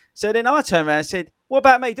kiss. So then I turned around and said, "What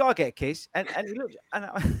about me? Do I get a kiss?" And he looked, and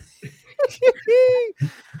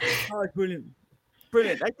oh, brilliant. But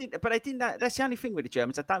I didn't. That's the only thing with the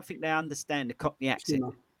Germans. I don't think they understand the Cockney accent.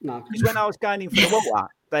 No. Because when I was going in for the water,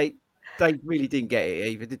 they really didn't get it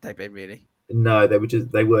either, did they, Ben? Really? No, they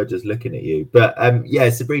were just looking at you. But yeah,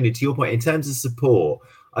 Sabrina, to your point, in terms of support,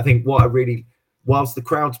 I think whilst the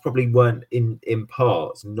crowds probably weren't in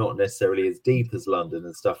parts, not necessarily as deep as London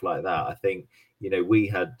and stuff like that, I think, you know, we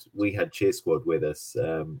had Cheer Squad with us.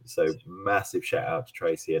 So massive shout out to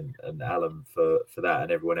Tracy and Alan for that,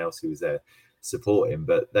 and everyone else who was there supporting.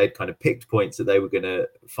 But they'd kind of picked points that they were going to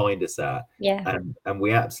find us at. Yeah. And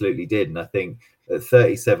we absolutely did. And I think at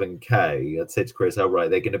 37k, I'd said to Chris, "Oh right,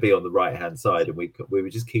 they're going to be on the right hand side," and we were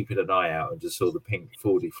just keeping an eye out and just saw the pink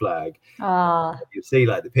 40 flag. You see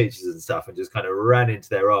like the pictures and stuff, and just kind of ran into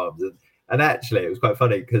their arms. And actually, it was quite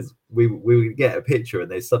funny because we would get a picture and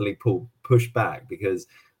they suddenly push back, because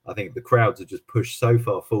I think the crowds had just pushed so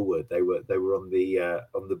far forward. They were on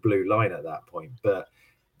the blue line at that point, but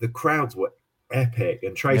the crowds were epic.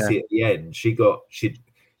 And Tracy at the end, she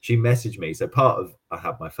messaged me. So I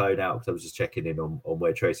had my phone out because I was just checking in on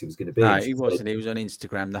where Tracy was going to be. No, he wasn't. He was on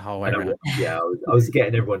Instagram the whole way around. I was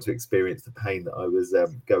getting everyone to experience the pain that I was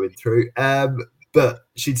going through. But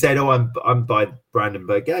she'd said, "Oh, I'm by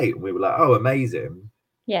Brandenburg Gate," and we were like, "Oh, amazing."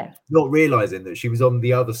 Yeah. Not realizing that she was on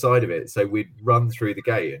the other side of it. So we'd run through the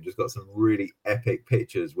gate and just got some really epic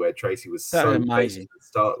pictures where Tracy was so amazing at the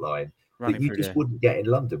start line that you just wouldn't get in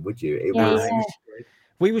London, would you? It was.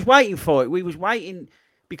 We was waiting for it. We was waiting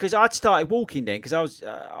because I'd started walking then, because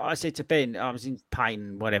I said to Ben, I was in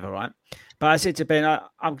pain, whatever, right? But I said to Ben,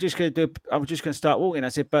 I'm just going to start walking. I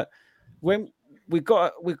said, but when we've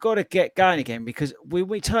got to get going again, because when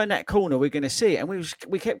we turn that corner, we're going to see it. And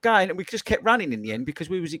we kept going, and we just kept running in the end because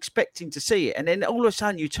we was expecting to see it. And then all of a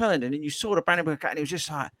sudden you turned, and then you saw the Brandenburg Gate, and it was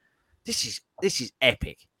just like, this is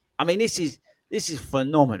epic. I mean, this is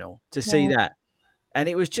phenomenal to see that. And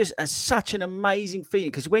it was just such an amazing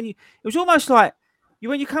feeling, because it was almost like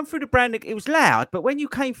when you come through the Brandenburg, it was loud, but when you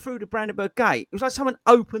came through the Brandenburg Gate, it was like someone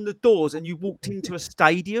opened the doors and you walked into a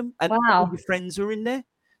stadium, and all your friends were in there.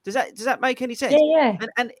 Does that make any sense? Yeah.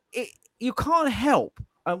 And you can't help,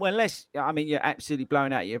 unless, I mean, you're absolutely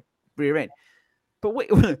blown out your rear end. But we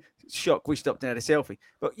stopped and had a selfie.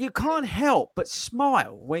 But you can't help but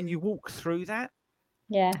smile when you walk through that.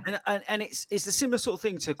 Yeah. And it's a similar sort of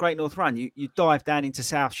thing to Great North Run. You dive down into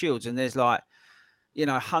South Shields, and there's like, you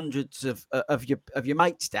know, hundreds of your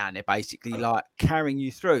mates down there, basically, like carrying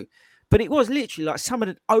you through. But it was literally like someone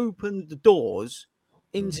had opened the doors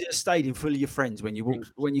into a stadium full of your friends when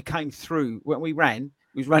you came through. When we ran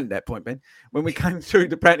at that point, Ben. When we came through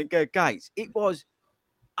the Brandenburg Gates, it was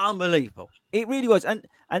unbelievable. It really was, and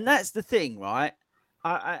that's the thing, right?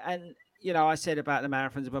 And you know, I said about the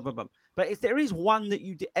marathons, blah blah blah. But if there is one that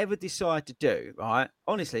you ever decide to do, right,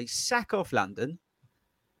 honestly, sack off London,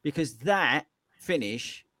 because that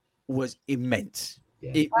finish was immense.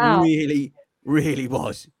 Yeah. It really, really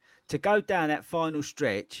was. To go down that final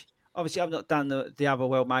stretch. Obviously, I've not done the other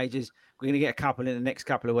world majors. We're going to get a couple in the next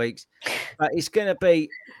couple of weeks. But it's going to be,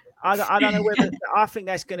 I don't know whether, I think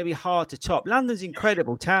that's going to be hard to top. London's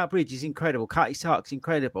incredible. Tower Bridge is incredible. Cutty Sark's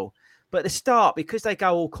incredible. But the start, because they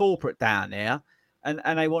go all corporate down there, and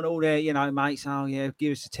they want all their, you know, mates, oh, yeah,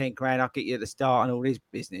 give us the 10 grand, I'll get you at the start and all this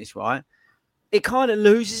business, right? It kind of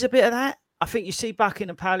loses a bit of that. I think you see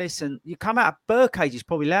Buckingham Palace, and you come out of Birdcage is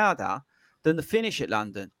probably louder than the finish at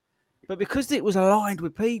London. But because it was aligned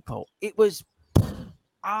with people, it was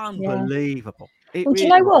unbelievable. Yeah. Well, do you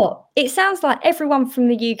know what? It sounds like everyone from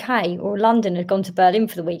the UK or London had gone to Berlin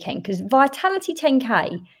for the weekend, because Vitality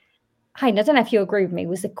 10K, Hayden, I don't know if you agree with me,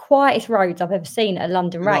 was the quietest roads I've ever seen at a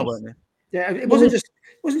London race. Yeah, it wasn't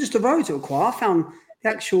just the roads that were quiet. I found the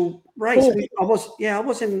actual race. I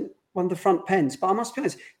was in one of the front pens, but I must be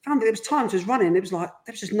honest, found that there was times I was running, it was like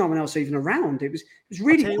there was just no one else even around. It was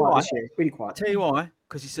really quiet this year, really quiet. I'll tell you why,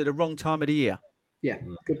 because it's at the wrong time of the year. Yeah,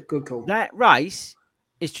 good call. That race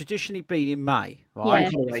is traditionally been in May, right?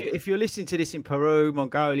 Yeah. If you're listening to this in Peru,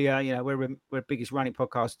 Mongolia, you know, we're the biggest running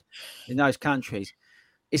podcast in those countries.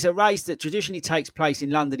 It's a race that traditionally takes place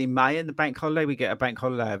in London in May, and the bank holiday, we get a bank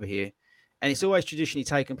holiday over here. And it's always traditionally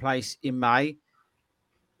taken place in May.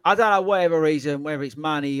 I don't know, whatever reason, whether it's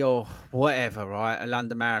money or whatever, right? A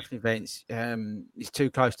London Marathon events, it's too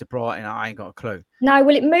close to Brighton. I ain't got a clue. No,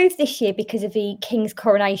 well, it moved this year because of the King's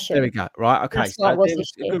coronation. There we go. Right, okay. That's what it was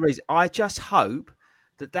this year. Good reason. I just hope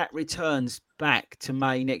that returns back to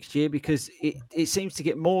May next year, because it seems to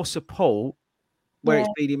get more support where it's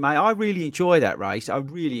been in May. I really enjoy that race. I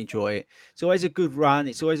really enjoy it. It's always a good run.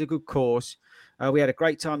 It's always a good course. We had a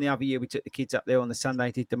great time the other year. We took the kids up there on the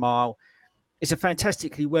Sunday, did the mile. It's a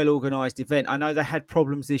fantastically well-organised event. I know they had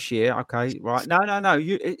problems this year. Okay, right. No.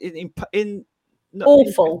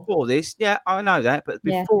 Awful. Before this, yeah, I know that. But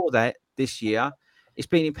before that, this year, it's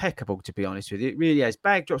been impeccable, to be honest with you. It really has.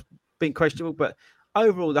 Bag drops, been questionable, but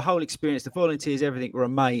overall, the whole experience, the volunteers, everything were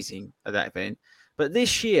amazing at that event. But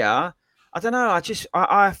this year, I don't know.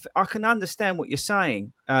 I can understand what you're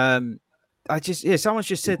saying. Someone's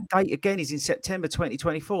just said date again is in September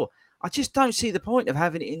 2024. I just don't see the point of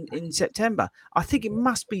having it in September. I think it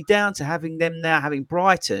must be down to having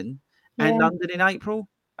Brighton and London in April,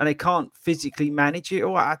 and they can't physically manage it.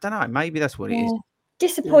 Or I don't know. Maybe that's what it is.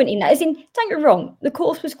 Disappointing. That as in, don't get me wrong. The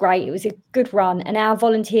course was great. It was a good run, and our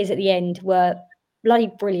volunteers at the end were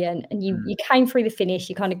bloody brilliant. And you came through the finish.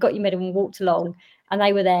 You kind of got your medal and walked along, and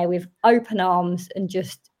they were there with open arms and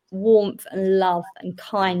just warmth and love and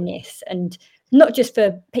kindness, and not just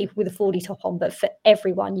for people with a 40 top on, but for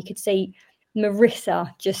everyone. You could see Marissa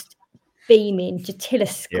just beaming, Jatilla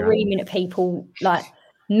screaming at people, like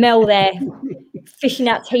Mel there fishing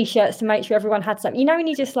out t-shirts to make sure everyone had something. You know, and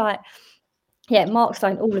you just like, Mark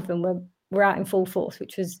Stone, all of them were out in full force,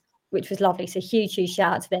 which was lovely. So huge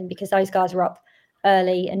shout out to them, because those guys were up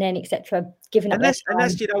early and then etc. Giving up. And that's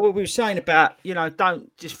what we were saying about,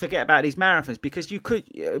 don't just forget about these marathons, because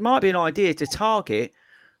it might be an idea to target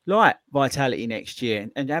like Vitality next year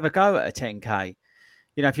and have a go at a 10K.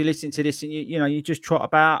 If you're listening to this and you just trot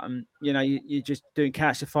about and you're just doing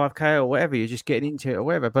Couch to 5K or whatever, you're just getting into it or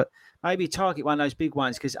whatever, but maybe target one of those big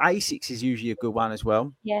ones, because ASICS is usually a good one as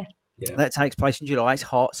well. Yeah. That takes place in July. It's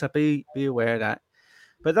hot, so be aware of that.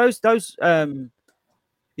 But those bigger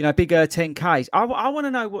 10Ks. I want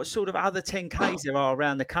to know what sort of other 10Ks there are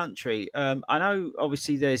around the country. I know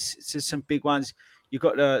obviously there's some big ones. You've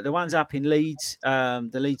got the ones up in Leeds, the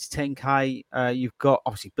Leeds 10K. You've got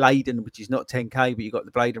obviously Blaydon, which is not 10K, but you've got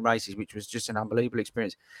the Blaydon races, which was just an unbelievable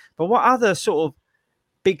experience. But what other sort of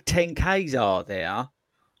big 10Ks are there?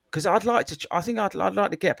 Because I'd like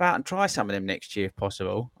to get out and try some of them next year if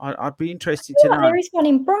possible. I'd be interested to know. There is one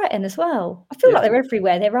in Brighton as well. I feel like they're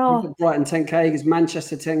everywhere. There are Brighton 10K, there's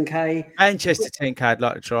Manchester 10K. Manchester 10K I'd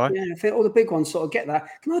like to try. Yeah, I think all the big ones sort of get that.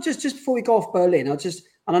 Can I just before we go off Berlin,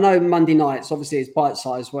 and I know Monday nights, obviously it's bite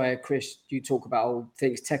size where Chris, you talk about all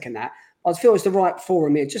things tech and that. I feel it's the right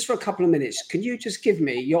forum here, just for a couple of minutes. Can you just give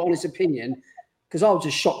me your honest opinion? Because I was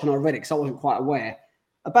just shocked when I read it, because I wasn't quite aware.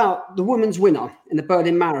 About the women's winner in the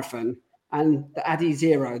Berlin Marathon and the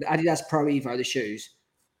Adizero, the Adidas Pro Evo, the shoes.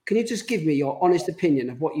 Can you just give me your honest opinion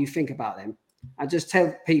of what you think about them, and just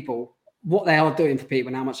tell people what they are doing for people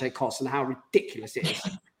and how much they cost and how ridiculous it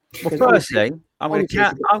is? Well, firstly, I'm going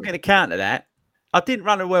to counter that. I didn't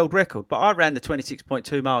run a world record, but I ran the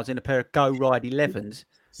 26.2 miles in a pair of Go Ride 11s.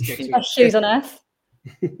 Best shoes on earth.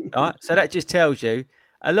 All right, so that just tells you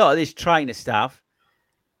a lot of this trainer stuff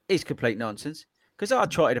is complete nonsense. Because I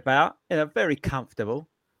trotted about in a very comfortable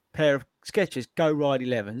pair of Skechers Go Ride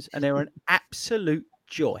 11s, and they were an absolute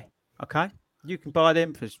joy. Okay, you can buy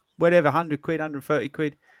them for whatever, 100 quid, 130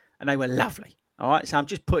 quid, and they were lovely. All right, so I'm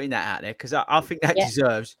just putting that out there because I think that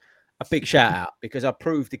deserves a big shout out, because I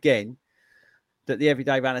proved again that the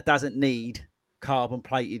everyday runner doesn't need carbon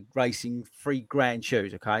plated racing $3,000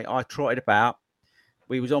 shoes. Okay, I trotted about.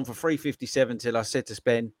 We was on for 357 till I said to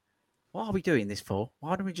Spen, "What are we doing this for?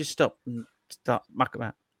 Why don't we just stop and start muck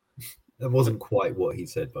about?" That wasn't quite what he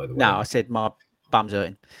said, by the way. No, I said my bum's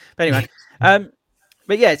hurting. But anyway,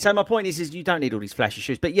 but yeah, so my point is you don't need all these flashy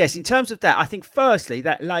shoes. But yes, in terms of that, I think firstly,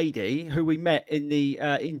 that lady who we met in the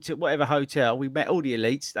into whatever hotel, we met all the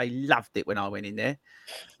elites. They loved it when I went in there.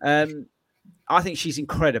 I think she's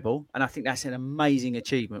incredible, and I think that's an amazing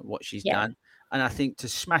achievement what she's done. And I think to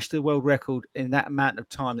smash the world record in that amount of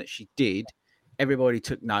time that she did, everybody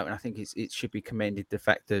took note, and I think it should be commended, the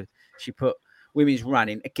fact that she put women's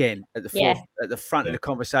running again at the front of the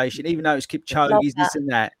conversation, even though it's Kipchoge's this and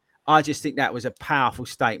that. I just think that was a powerful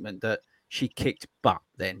statement that she kicked butt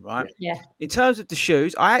then, right? Yeah. In terms of the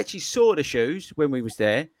shoes, I actually saw the shoes when we was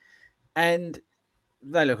there, and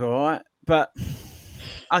they look all right, but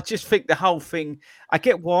I just think the whole thing, I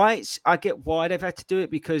get why they've had to do it,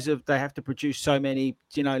 because of they have to produce so many,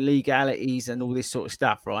 legalities and all this sort of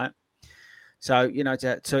stuff, right? So,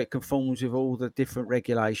 so it conforms with all the different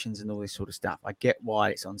regulations and all this sort of stuff. I get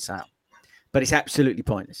why it's on sale, but it's absolutely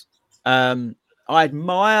pointless. I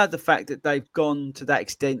admire the fact that they've gone to that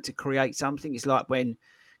extent to create something. It's like when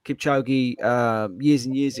Kipchoge years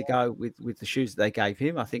and years ago with the shoes that they gave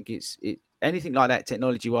him. I think anything like that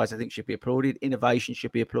technology-wise, I think should be applauded. Innovation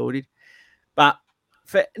should be applauded. But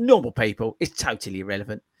for normal people, it's totally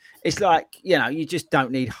irrelevant. It's like, you just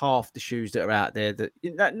don't need half the shoes that are out there.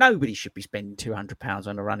 That nobody should be spending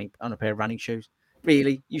 £200 on a pair of running shoes.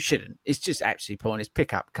 Really, you shouldn't. It's just absolutely pointless.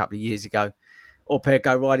 Pick up a couple of years ago, or a pair of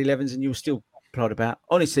Go Ride 11s, and you'll still plod about.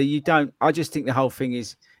 Honestly, you don't. I just think the whole thing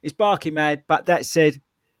is barking mad. But that said,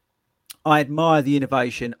 I admire the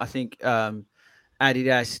innovation. I think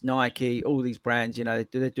Adidas, Nike, all these brands, they're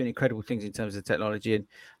doing incredible things in terms of technology, and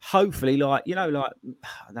hopefully, I know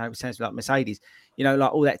it sounds like Mercedes,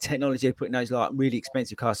 like all that technology they put in those like really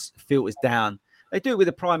expensive cars filters down. They do it with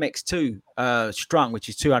the Prime X2 strung, which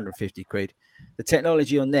is 250 quid. The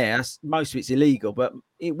technology on there, most of it's illegal, but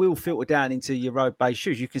it will filter down into your road-based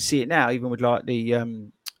shoes. You can see it now, even with like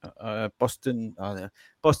the Boston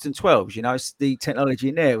 12s. The technology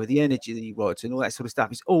in there with the energy rods and all that sort of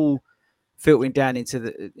stuff. It's all filtering down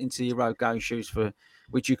into your road going shoes, for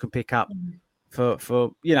which you can pick up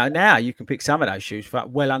for now you can pick some of those shoes for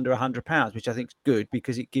well under £100, which I think is good,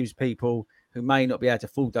 because it gives people who may not be able to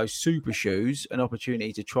afford those super shoes an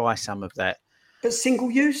opportunity to try some of that. But single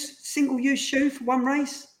use shoe for one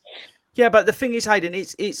race. Yeah, but the thing is, Hayden,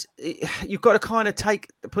 it's you've got to kind of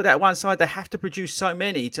put that one side. They have to produce so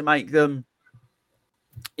many to make them,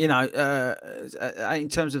 in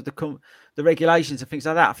terms of the regulations and things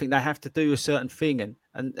like that. I think they have to do a certain thing,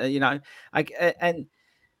 and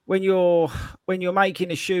when you're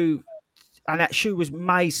making a shoe, and that shoe was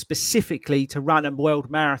made specifically to run a world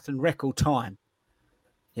marathon record time.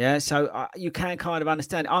 Yeah, so you can kind of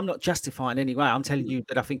understand. I'm not justifying anyway. I'm telling you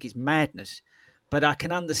that I think it's madness. But I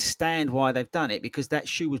can understand why they've done it, because that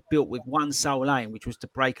shoe was built with one sole aim, which was to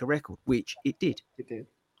break a record, which it did. It did.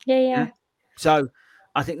 Yeah. So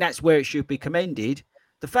I think that's where it should be commended.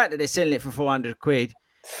 The fact that they're selling it for 400 quid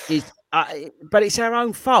is, but it's our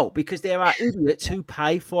own fault, because there are idiots who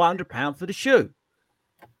pay £400 for the shoe.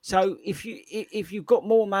 So if you've got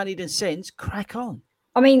more money than sense, crack on.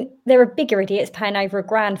 I mean, there are bigger idiots paying over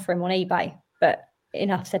 £1,000 for him on eBay, but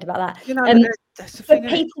enough said about that. That's the thing. But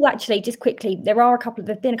people actually, just quickly, there've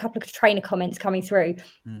been a couple of trainer comments coming through.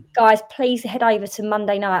 Guys, please head over to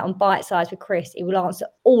Monday night on Bite Size with Chris. He will answer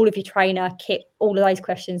all of your trainer, kit, all of those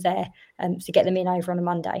questions there. So get them in over on a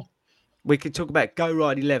Monday. We could talk about Go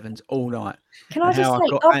Ride 11s all night. Can I just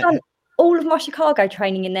say, I've done all of my Chicago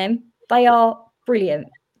training in them. They are brilliant.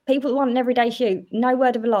 People that want an everyday shoe, no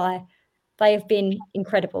word of a lie. They have been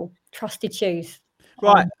incredible. Trusted shoes.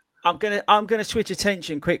 Right. I'm gonna switch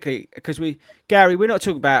attention quickly, because Gary, we're not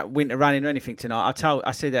talking about winter running or anything tonight.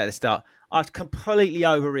 I said that at the start. I've completely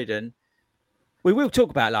overridden. We will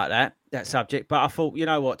talk about that subject, but I thought, you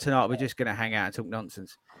know what, tonight we're just gonna hang out and talk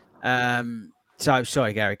nonsense. So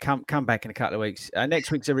sorry, Gary. Come back in a couple of weeks.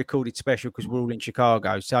 Next week's a recorded special, because we're all in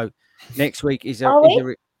Chicago. So next week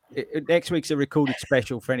next week's a recorded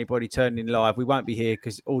special for anybody turning in live. We won't be here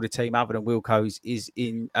because all the team other than Wilco's is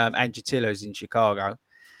in Angeltillo's in Chicago.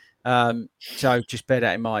 So just bear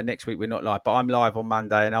that in mind. Next week we're not live, but I'm live on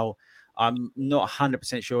Monday, and I'm not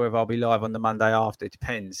 100% sure if I'll be live on the Monday after. It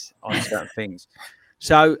depends on certain things.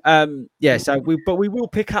 So we will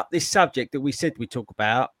pick up this subject that we said we'd talk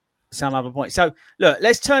about some other point. So look,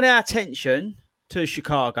 let's turn our attention to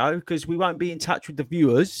Chicago, because we won't be in touch with the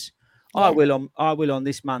viewers. Yeah. I will on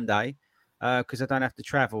this Monday, because I don't have to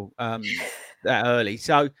travel that early.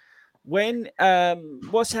 So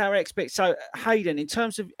what's our so Hayden, in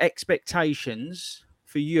terms of expectations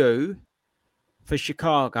for you for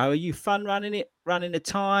Chicago, are you fun running the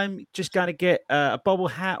time, just going to get a bobble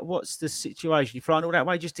hat? What's the situation? You flying all that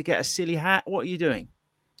way just to get a silly hat? What are you doing?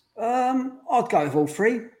 I'd go with all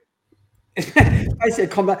three. Basically,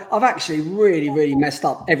 combat. I've actually really messed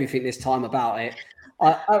up everything this time about it.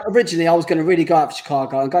 Originally, I was going to really go out for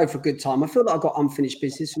Chicago and go for a good time. I feel like I got unfinished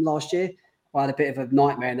business from last year. I had a bit of a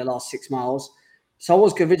nightmare in the last 6 miles. So I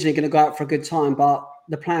was originally going to go out for a good time, but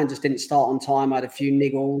the plan just didn't start on time. I had a few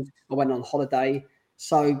niggles. I went on holiday.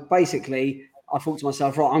 So basically, I thought to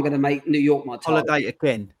myself, right, I'm going to make New York my target. Holiday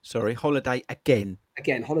again.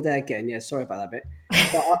 Holiday again. Yeah, sorry about that bit.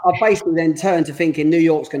 But I basically then turned to thinking New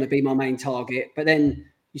York's going to be my main target. But then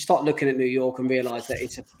you start looking at New York and realise that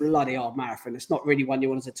it's a bloody hard marathon. It's not really one you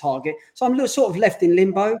want as a target. So I'm sort of left in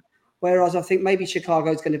limbo, whereas I think maybe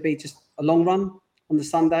Chicago is going to be just a long run on the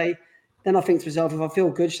Sunday. Then I think to myself, if I feel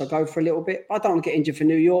good, should I go for a little bit? But I don't want to get injured for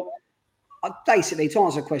New York. Basically, to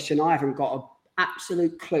answer the question, I haven't got an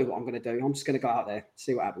absolute clue what I'm going to do. I'm just going to go out there,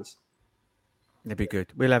 see what happens. It'll be good.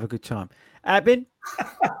 We'll have a good time. Abin?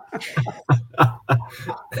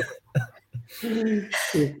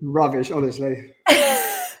 Rubbish, honestly.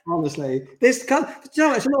 Honestly, there's a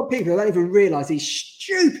lot of people who don't even realise these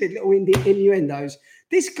stupid little innuendos.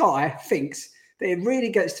 This guy thinks that it really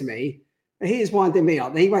gets to me. He is winding me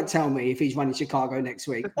up. He won't tell me if he's running Chicago next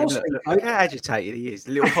week. Look how agitated he is.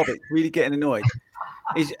 The little hobbit really getting annoyed.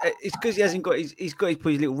 It's because he hasn't got he's put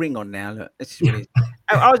his little ring on now. Look, this is what it is.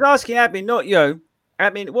 I was asking Abin, not you.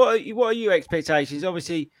 Abin, what are your expectations?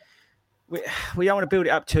 Obviously, we don't want to build it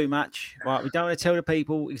up too much, right? We don't want to tell the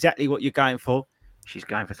people exactly what you're going for. she's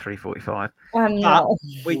going for 3:45. No.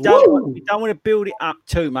 We don't want to build it up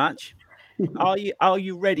too much. Are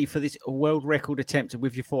you ready for this world record attempt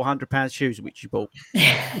with your £400 shoes which you bought?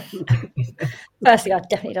 Firstly, I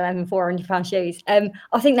definitely don't have £400 shoes.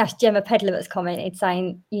 I think that's Gemma Pedler that's commented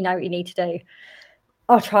saying, you know what you need to do.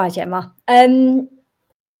 I'll try, Gemma.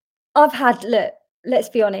 I've had, let's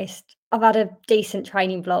be honest, I've had a decent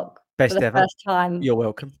training block for the first time. You're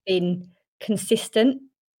welcome. It's been consistent.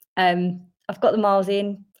 I've got the miles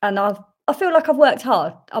in, and I feel like I've worked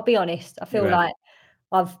hard. I'll be honest. I feel like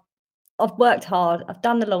I've worked hard. I've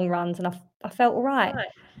done the long runs, and I felt all right.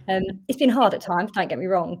 It's been hard at times. Don't get me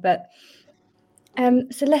wrong, but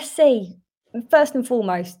so let's see. First and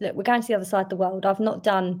foremost, look, we're going to the other side of the world.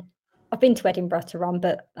 I've been to Edinburgh to run,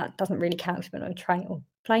 but that doesn't really count on a train or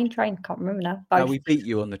plane. Can't remember now. No, we beat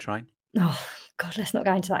you on the train. Oh God, let's not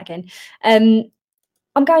go into that again.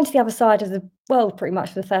 I'm going to the other side of the world pretty much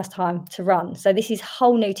for the first time to run. So this is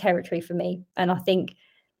whole new territory for me. And I think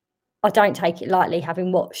I don't take it lightly,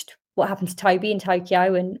 having watched what happened to Toby in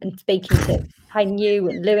Tokyo and speaking to Hayden Yu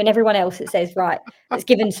and Lou and everyone else that says, right, it's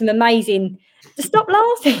given some amazing... Just stop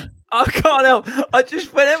laughing. I can't help.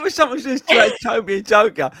 Whenever someone says Toby in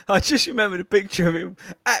Tokyo, I just remember the picture of him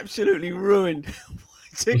absolutely ruined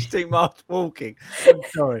 16 miles walking. I'm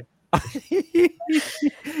sorry. He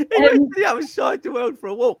went to the other side of the world for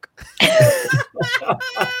a walk.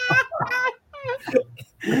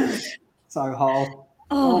 So hard.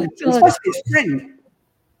 Oh, it's supposed to be his friend.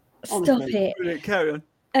 Stop it. Brilliant. Carry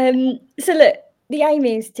on. So look, the aim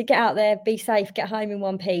is to get out there, be safe, get home in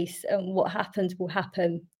one piece, and what happens will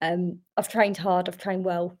happen. I've trained hard. I've trained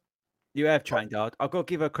well. You have trained hard. I've got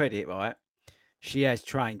to give her credit, right? She has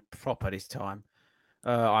trained proper this time.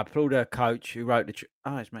 I applaud her coach who wrote the...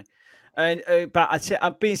 it's me. And but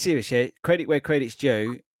I'm being serious here. Credit where credit's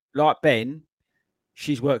due. Like Ben,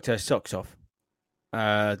 she's worked her socks off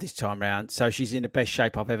this time round. So she's in the best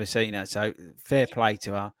shape I've ever seen her. So fair play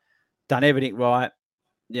to her. Done everything right.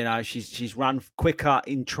 You know, she's run quicker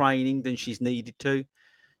in training than she's needed to.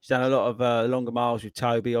 She's done a lot of longer miles with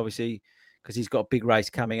Toby, obviously, because he's got a big race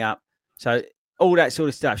coming up. So all that sort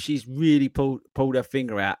of stuff. She's really pulled her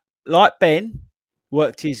finger out. Like Ben,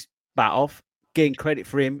 worked his butt off. Getting credit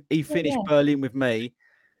for him. He finished Berlin with me.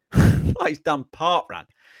 He's done part run.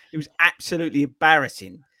 It was absolutely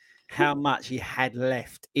embarrassing how much he had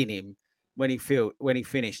left in him when he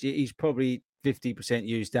finished. He's probably 50%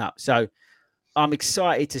 used up. So I'm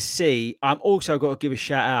excited to see. I'm also got to give a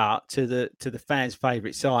shout out to the fans'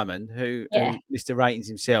 favourite Simon, who Mr. Ratings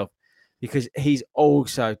himself, because he's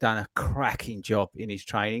also done a cracking job in his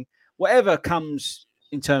training. Whatever comes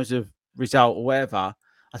in terms of result or whatever,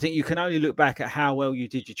 I think you can only look back at how well you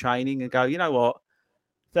did your training and go, you know what,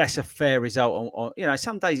 that's a fair result. On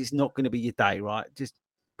some days it's not going to be your day, right? Just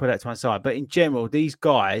put that to one side. But in general, these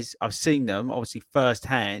guys, I've seen them obviously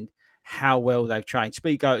firsthand, how well they've trained.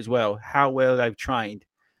 Speedgoat as well, how well they've trained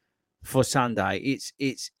for Sunday.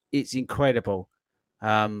 It's incredible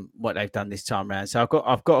what they've done this time around. So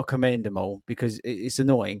I've got to commend them all because it's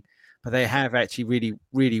annoying, but they have actually really,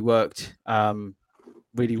 really worked.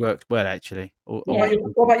 Really worked well, actually. What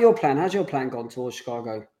about your plan? How's your plan gone towards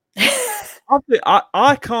Chicago?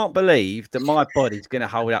 I can't believe that my body's going to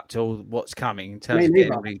hold up to all what's coming in terms of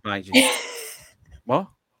getting all these majors. What?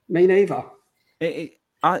 Me neither.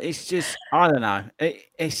 It's just, I don't know.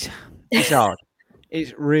 It's hard.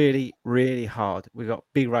 It's really, really hard. We've got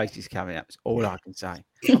big races coming up. That's all I can say.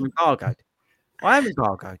 I'm embargoed. I am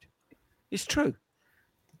embargoed. It's true.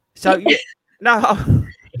 So, no.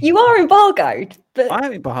 You are embargoed, but I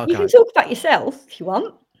am embargoed. You can talk about yourself if you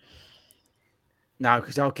want. No,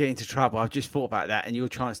 because I'll get into trouble. I've just thought about that, and you're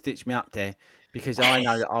trying to stitch me up there because I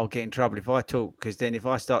know that I'll get in trouble if I talk. Because then, if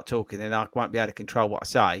I start talking, then I won't be able to control what I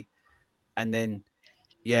say. And then,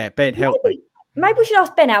 Ben, help me. Maybe we should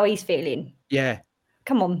ask Ben how he's feeling. Yeah,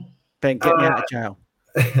 come on, Ben, get me out of jail.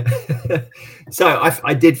 So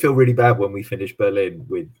I did feel really bad when we finished Berlin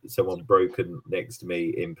with someone broken next to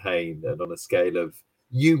me in pain, and on a scale of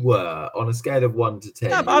 1 to 10.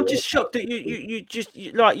 No, but I'm just shocked that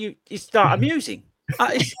you start amusing.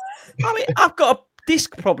 I mean, I've got a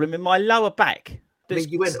disc problem in my lower back. I mean,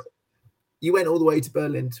 you went all the way to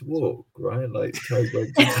Berlin to walk, right? Like,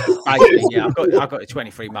 I've got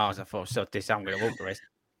 23 miles. I thought, so this, I'm going to walk the rest.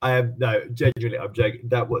 No, genuinely, I'm joking.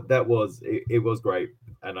 It was great,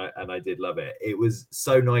 and I did love it. It was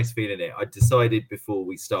so nice feeling it. I decided before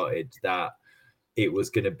we started that it was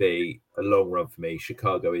going to be a long run for me.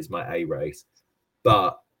 Chicago is my A race,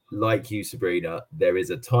 but like you, Sabrina, there is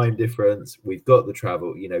a time difference. We've got the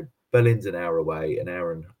travel. You know, Berlin's an hour away, an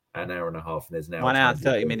hour and a half, and there's an hour. 1 hour and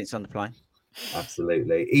 30 minutes on the plane.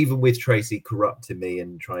 Absolutely. Even with Tracy corrupting me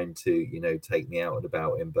and trying to, you know, take me out and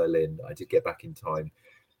about in Berlin, I did get back in time.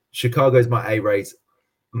 Chicago's my A race.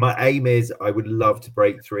 My aim is I would love to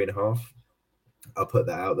break 3.5. I'll put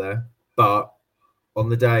that out there. But on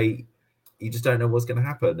the day, you just don't know what's going to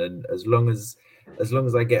happen. And as long as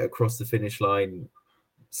I get across the finish line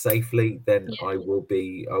safely, then I'll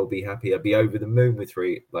be happy. I'll be over the moon with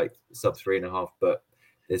sub 3.5. But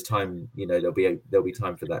there's time, you know, there'll be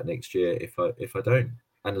time for that next year if I don't.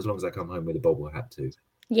 And as long as I come home with a bobble hat too.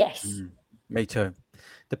 Yes. Me too.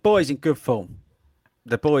 The boy's in good form.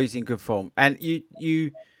 And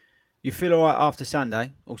you feel all right after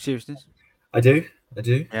Sunday, all seriousness? I do.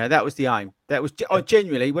 Yeah, that was the aim. That was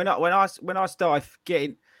genuinely when I started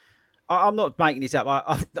getting. I'm not making this up.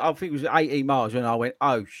 I think it was 18 miles when I went.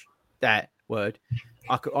 Oh, that word.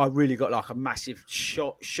 I really got like a massive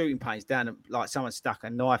shooting pains down, like someone stuck a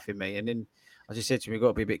knife in me, and then I just said to him, "We've got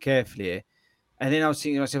to be a bit careful here." And then I was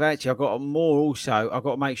thinking to myself, actually, I've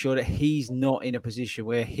got to make sure that he's not in a position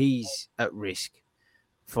where he's at risk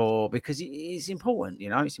because it's important. You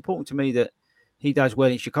know, it's important to me that he does well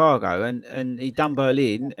in Chicago, and he done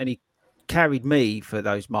Berlin, and he carried me for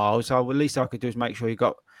those miles. So at least I could do is make sure he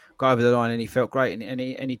got over the line, and he felt great, and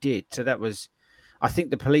he did. So that was, I think,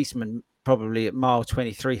 the policeman probably at mile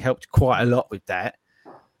 23 helped quite a lot with that.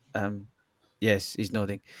 Yes, he's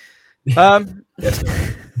nodding.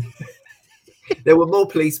 There were more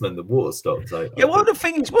policemen than water stops. Yeah, one of the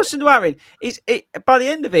things, what's worrying is by the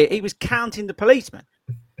end of it, he was counting the policemen.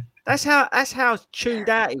 That's how tuned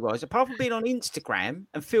out he was. Apart from being on Instagram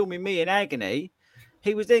and filming me in agony,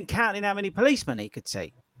 he was then counting how many policemen he could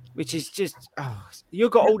see, which is just,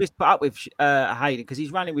 you've got all this put up with Hayden, because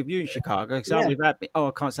he's running with you in Chicago.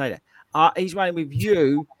 I can't say that. He's running with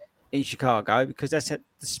you in Chicago because that's at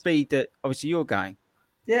the speed that obviously you're going.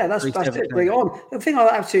 Yeah, that's it. Bring it on. The thing I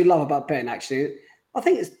absolutely love about Ben, actually, I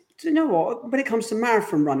think it's, you know what, when it comes to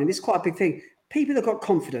marathon running, it's quite a big thing. People have got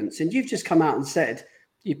confidence, and you've just come out and said,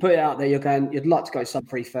 you put it out there, you'd like to go sub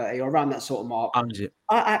 3:30 or around that sort of mark. I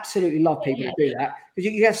absolutely love people who do that,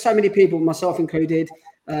 because you have so many people, myself included,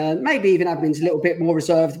 maybe even admin's a little bit more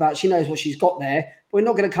reserved about, she knows what she's got there, but we're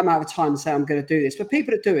not going to come out of time and say, I'm going to do this. But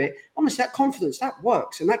people that do it, honestly, that confidence, that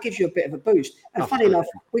works, and that gives you a bit of a boost. And funny enough,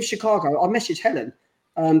 with Chicago, I messaged Helen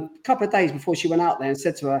a couple of days before she went out there and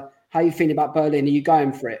said to her, how are you feeling about Berlin? Are you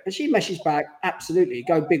going for it? And she messaged back, absolutely,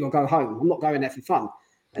 go big or go home. I'm not going there for fun.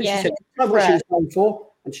 And she said, I know what she was going for.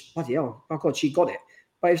 And she, bloody hell, oh God, she got it.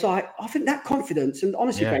 But it's like, I think that confidence, and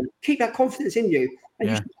honestly, Ben, keep that confidence in you. And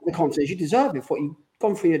you should have the confidence. You deserve it for what you've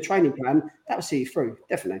gone through your training plan. That will see you through,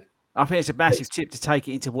 definitely. I think it's a massive tip to take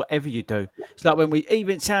it into whatever you do. It's like when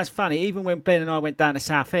it sounds funny, even when Ben and I went down to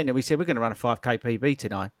Southend and we said, we're going to run a 5K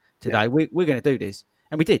PB today. We're going to do this.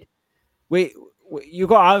 And we did. You've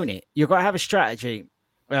got to own it. You've got to have a strategy.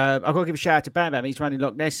 I've got to give a shout out to Bam Bam. He's running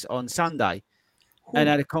Loch Ness on Sunday. And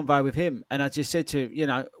I had a convo with him. And I just said to him, you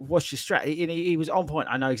know, what's your strategy? And he was on point.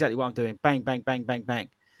 I know exactly what I'm doing. Bang, bang, bang, bang, bang.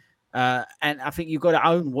 And I think you've got to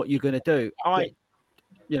own what you're going to do.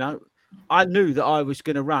 I knew that I was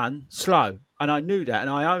going to run slow. And I knew that. And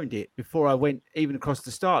I owned it before I went even across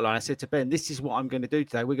the start line. I said to Ben, this is what I'm going to do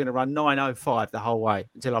today. We're going to run 9:05 the whole way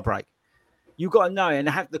until I break. You've got to know and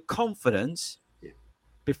have the confidence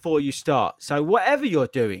before you start. So whatever you're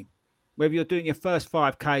doing, whether you're doing your first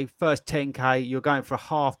 5K, first 10K, you're going for a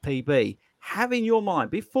half PB, have in your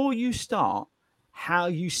mind before you start how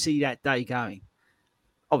you see that day going.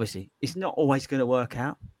 Obviously, it's not always going to work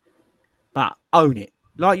out, but own it.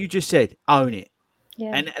 Like you just said, own it.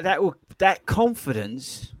 Yeah. And that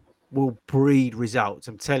confidence will breed results.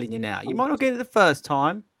 I'm telling you now. You might not get it the first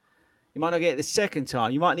time. You might not get it the second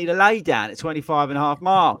time. You might need a lay down at 25.5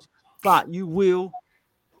 miles, but you will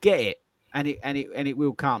get it. And it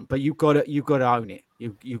will come, but you've got to own it.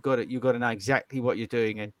 You've got to know exactly what you're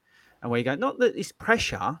doing and where you go. Not that it's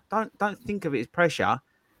pressure. Don't think of it as pressure.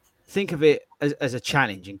 Think of it as a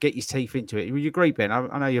challenge and get your teeth into it. Would you agree, Ben?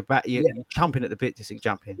 I know you're jumping at the bit to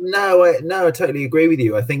jump in. No, I totally agree with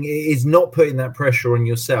you. I think it is not putting that pressure on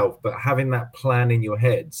yourself, but having that plan in your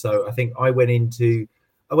head. So I think I went into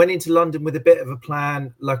London with a bit of a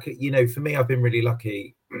plan. Like, you know, for me, I've been really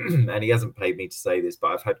lucky. And he hasn't paid me to say this, but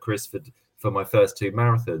I've had Chris for my first 2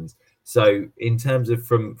 marathons. So in terms of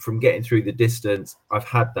from getting through the distance, I've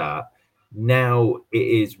had that. Now it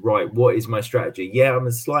is right. What is my strategy? Yeah, I'm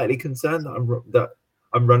slightly concerned that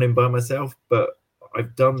I'm running by myself, but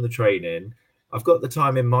I've done the training. I've got the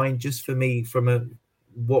time in mind just for me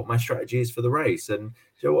what my strategy is for the race. And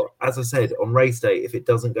you know what? As I said, on race day, if it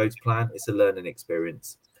doesn't go to plan, it's a learning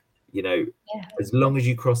experience. You know, as long as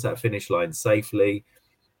you cross that finish line safely,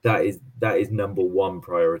 that is number one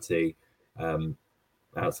priority.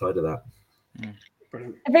 outside of that.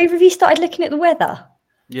 Brilliant. Have either of you started looking at the weather?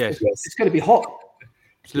 Yes. It's going to be hot.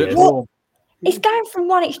 Yes. Warm. It's going from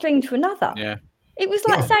one extreme to another. Yeah. It was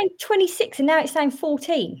like saying 26 and now it's saying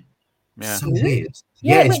 14. Yeah. So weird.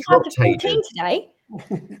 Yeah, it it's went down dropped, to 14 Hayden. today.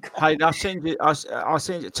 Hey, I sent it. I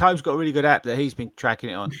sent it. Tom's got a really good app that he's been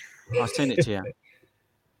tracking it on. I'll send it to you.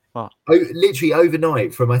 What? Literally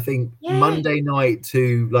overnight, from I think Yeah. Monday night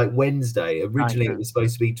to like Wednesday. Originally, it was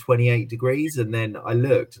supposed to be 28 degrees, and then I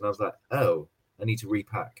looked and I was like, "Oh, I need to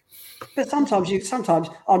repack." But sometimes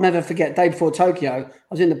I'll never forget. Day before Tokyo, I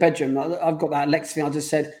was in the bedroom. I've got that Alexa thing. I just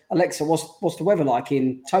said, "Alexa, what's the weather like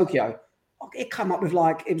in Tokyo?" It came up with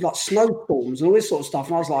it was like snowstorms and all this sort of stuff.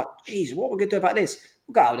 And I was like, "Geez, what are we going to do about this?"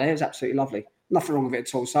 We'll go out there. It was absolutely lovely. Nothing wrong with it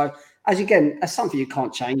at all. So, that's something you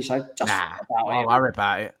can't change. So just I'll worry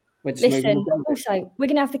about it. Listen, also, we're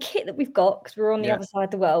going to have the kit that we've got because we're on the other side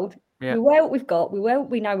of the world. Yeah. We wear what we've got. We wear what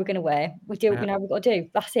we know we're going to wear. We do what we know we've got to do.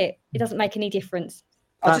 That's it. It doesn't make any difference.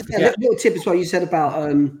 I'll just a little tip as well. You said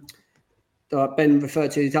about Ben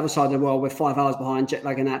referred to the other side of the world. We're 5 hours behind, jet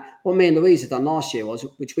lag and that. What me and Louise had done last year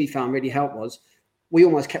which we found really helped, was we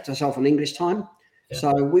almost kept ourselves on English time. Yeah.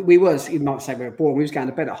 So we was, you might say we were bored. We was going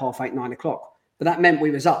to bed at 8:30, 9 o'clock. But that meant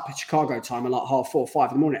we was up at Chicago time at like 4:30,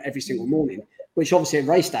 5 in the morning every single morning, which obviously at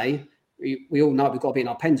race day, we all know we've got to be in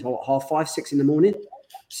our pens by 5:30, 6 in the morning.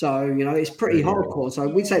 So, it's pretty hardcore. So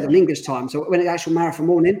we'd say it on English time. So when the actual marathon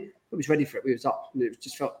morning, we was ready for it. We was up and it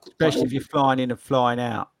just felt... Especially if you're flying in and flying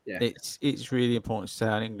out. Yeah. It's really important to stay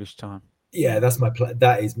on English time. Yeah, that's my plan.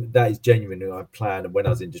 That is genuinely my plan. And when I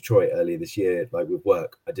was in Detroit earlier this year, like with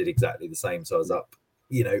work, I did exactly the same. So I was up,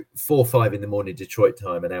 4 or 5 in the morning Detroit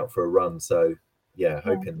time and out for a run. So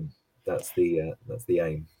hoping that's the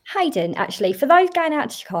aim. Hayden, actually, for those going out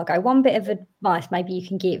to Chicago, one bit of advice maybe you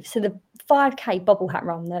can give. So the 5K bobble hat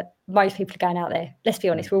run that most people are going out there. Let's be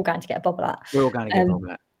honest, we're all going to get a bobble hat. We're all going to get a bobble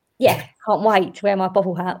hat. Yeah, can't wait to wear my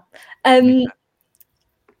bobble hat.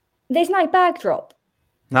 There's no bag drop.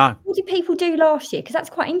 No. What did people do last year? Because that's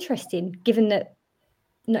quite interesting, given that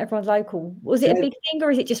not everyone's local. Was it a big thing,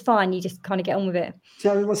 or is it just fine? You just kind of get on with it?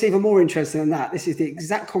 So what's even more interesting than that, this is the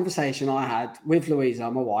exact conversation I had with Louisa,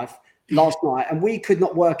 my wife, last night, and we could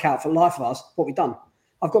not work out for the life of us what we've done.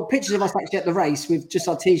 I've got pictures of us actually at the race with just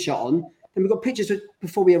our T-shirt on. Then we've got pictures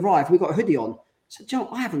before we arrived. We've got a hoodie on. So, John,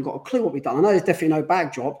 I haven't got a clue what we've done. I know there's definitely no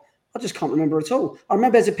bag drop. I just can't remember at all. I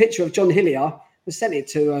remember there's a picture of John Hillier. I sent it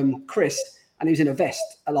to Chris, and he was in a vest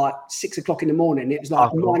at like 6 o'clock in the morning. It was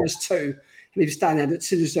like -2. And he was standing there. As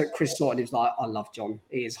soon as Chris saw it, he was like, I love John.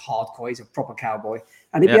 He is hardcore. He's a proper cowboy.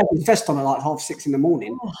 And if he had his vest on at like 6:30 in the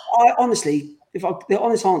morning, I honestly, the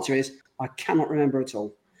honest answer is, I cannot remember at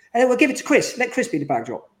all. And we'll give it to Chris. Let Chris be the bag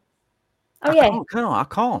drop. Oh, I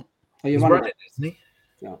can't. Oh, you're running it, isn't he?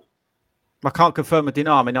 Yeah. I can't confirm or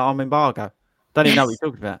deny. I'm embargo. Don't even know what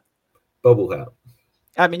you're talking about. Bubble hat.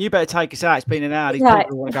 I mean, you better take us out. It's been an hour. These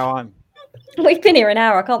people want to go home. We've been here an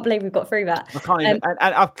hour. I can't believe we've got through that. I can't even.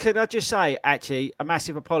 And could I just say, actually, a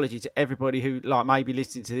massive apology to everybody who may be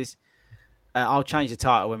listening to this. I'll change the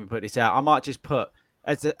title when we put this out. I might just put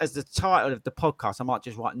as the title of the podcast. I might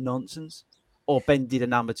just write nonsense, or Ben did a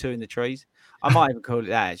number 2 in the trees. I might even call it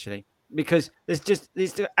that actually, because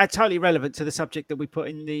it's totally relevant to the subject that we put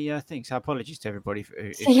in the thing. So apologies to everybody.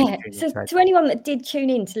 So to anyone that did tune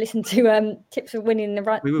in to listen to tips for winning the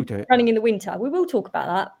run, we will do it. Running in the winter. We will talk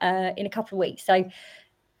about that in a couple of weeks. So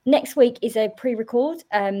next week is a pre-record,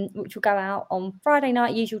 which will go out on Friday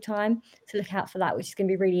night, usual time. So look out for that, which is going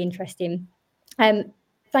to be really interesting.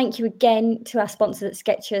 Thank you again to our sponsors at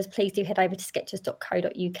Skechers. Please do head over to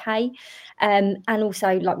skechers.co.uk. And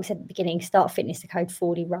also, like we said at the beginning, Start Fitness, the code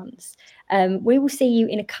 40runs. We will see you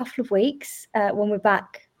in a couple of weeks when we're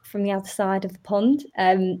back from the other side of the pond.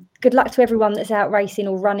 Good luck to everyone that's out racing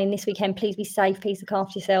or running this weekend. Please be safe. Please look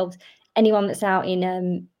after yourselves. Anyone that's out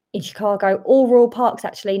in Chicago or Royal Parks,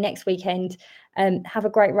 actually, next weekend, have a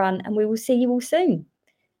great run. And we will see you all soon.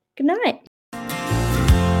 Good night.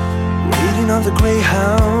 On the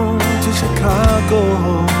Greyhound to Chicago,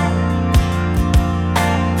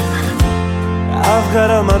 I've got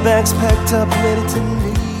all my bags packed up, ready to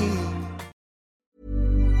leave.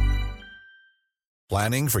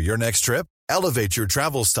 Planning for your next trip? Elevate your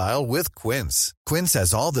travel style with Quince. Quince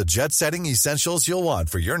has all the jet-setting essentials you'll want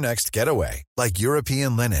for your next getaway, like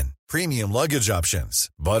European linen, premium luggage options,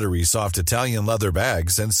 buttery soft Italian leather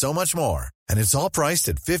bags, and so much more. And it's all priced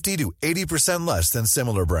at 50 to 80% less than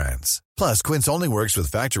similar brands. Plus, Quince only works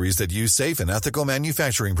with factories that use safe and ethical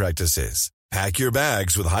manufacturing practices. Pack your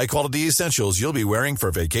bags with high-quality essentials you'll be wearing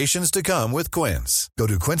for vacations to come with Quince. Go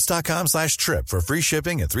to quince.com/trip for free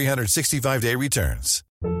shipping and 365-day returns.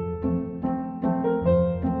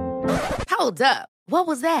 Hold up. What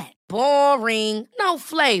was that? Boring. No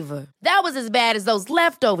flavor. That was as bad as those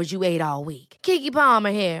leftovers you ate all week. Keke Palmer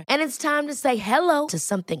here, and it's time to say hello to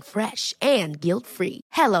something fresh and guilt-free.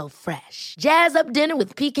 Hello Fresh. Jazz up dinner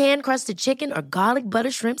with pecan-crusted chicken or garlic butter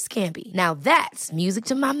shrimp scampi. Now that's music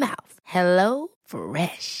to my mouth. Hello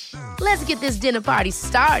Fresh. Let's get this dinner party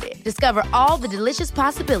started. Discover all the delicious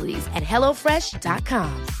possibilities at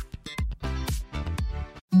HelloFresh.com.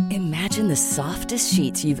 Imagine the softest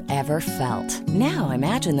sheets you've ever felt. Now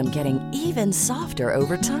imagine them getting even softer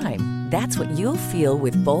over time. That's what you'll feel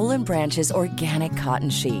with Boll & Branch's organic cotton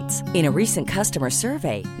sheets. In a recent customer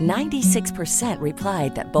survey, 96%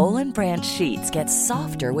 replied that Boll & Branch sheets get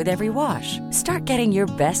softer with every wash. Start getting your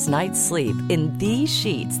best night's sleep in these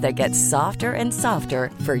sheets that get softer and softer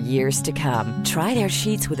for years to come. Try their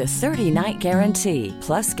sheets with a 30-night guarantee.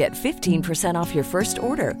 Plus, get 15% off your first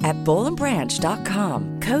order at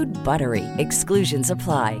bollandbranch.com. Code BUTTERY. Exclusions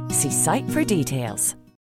apply. See site for details.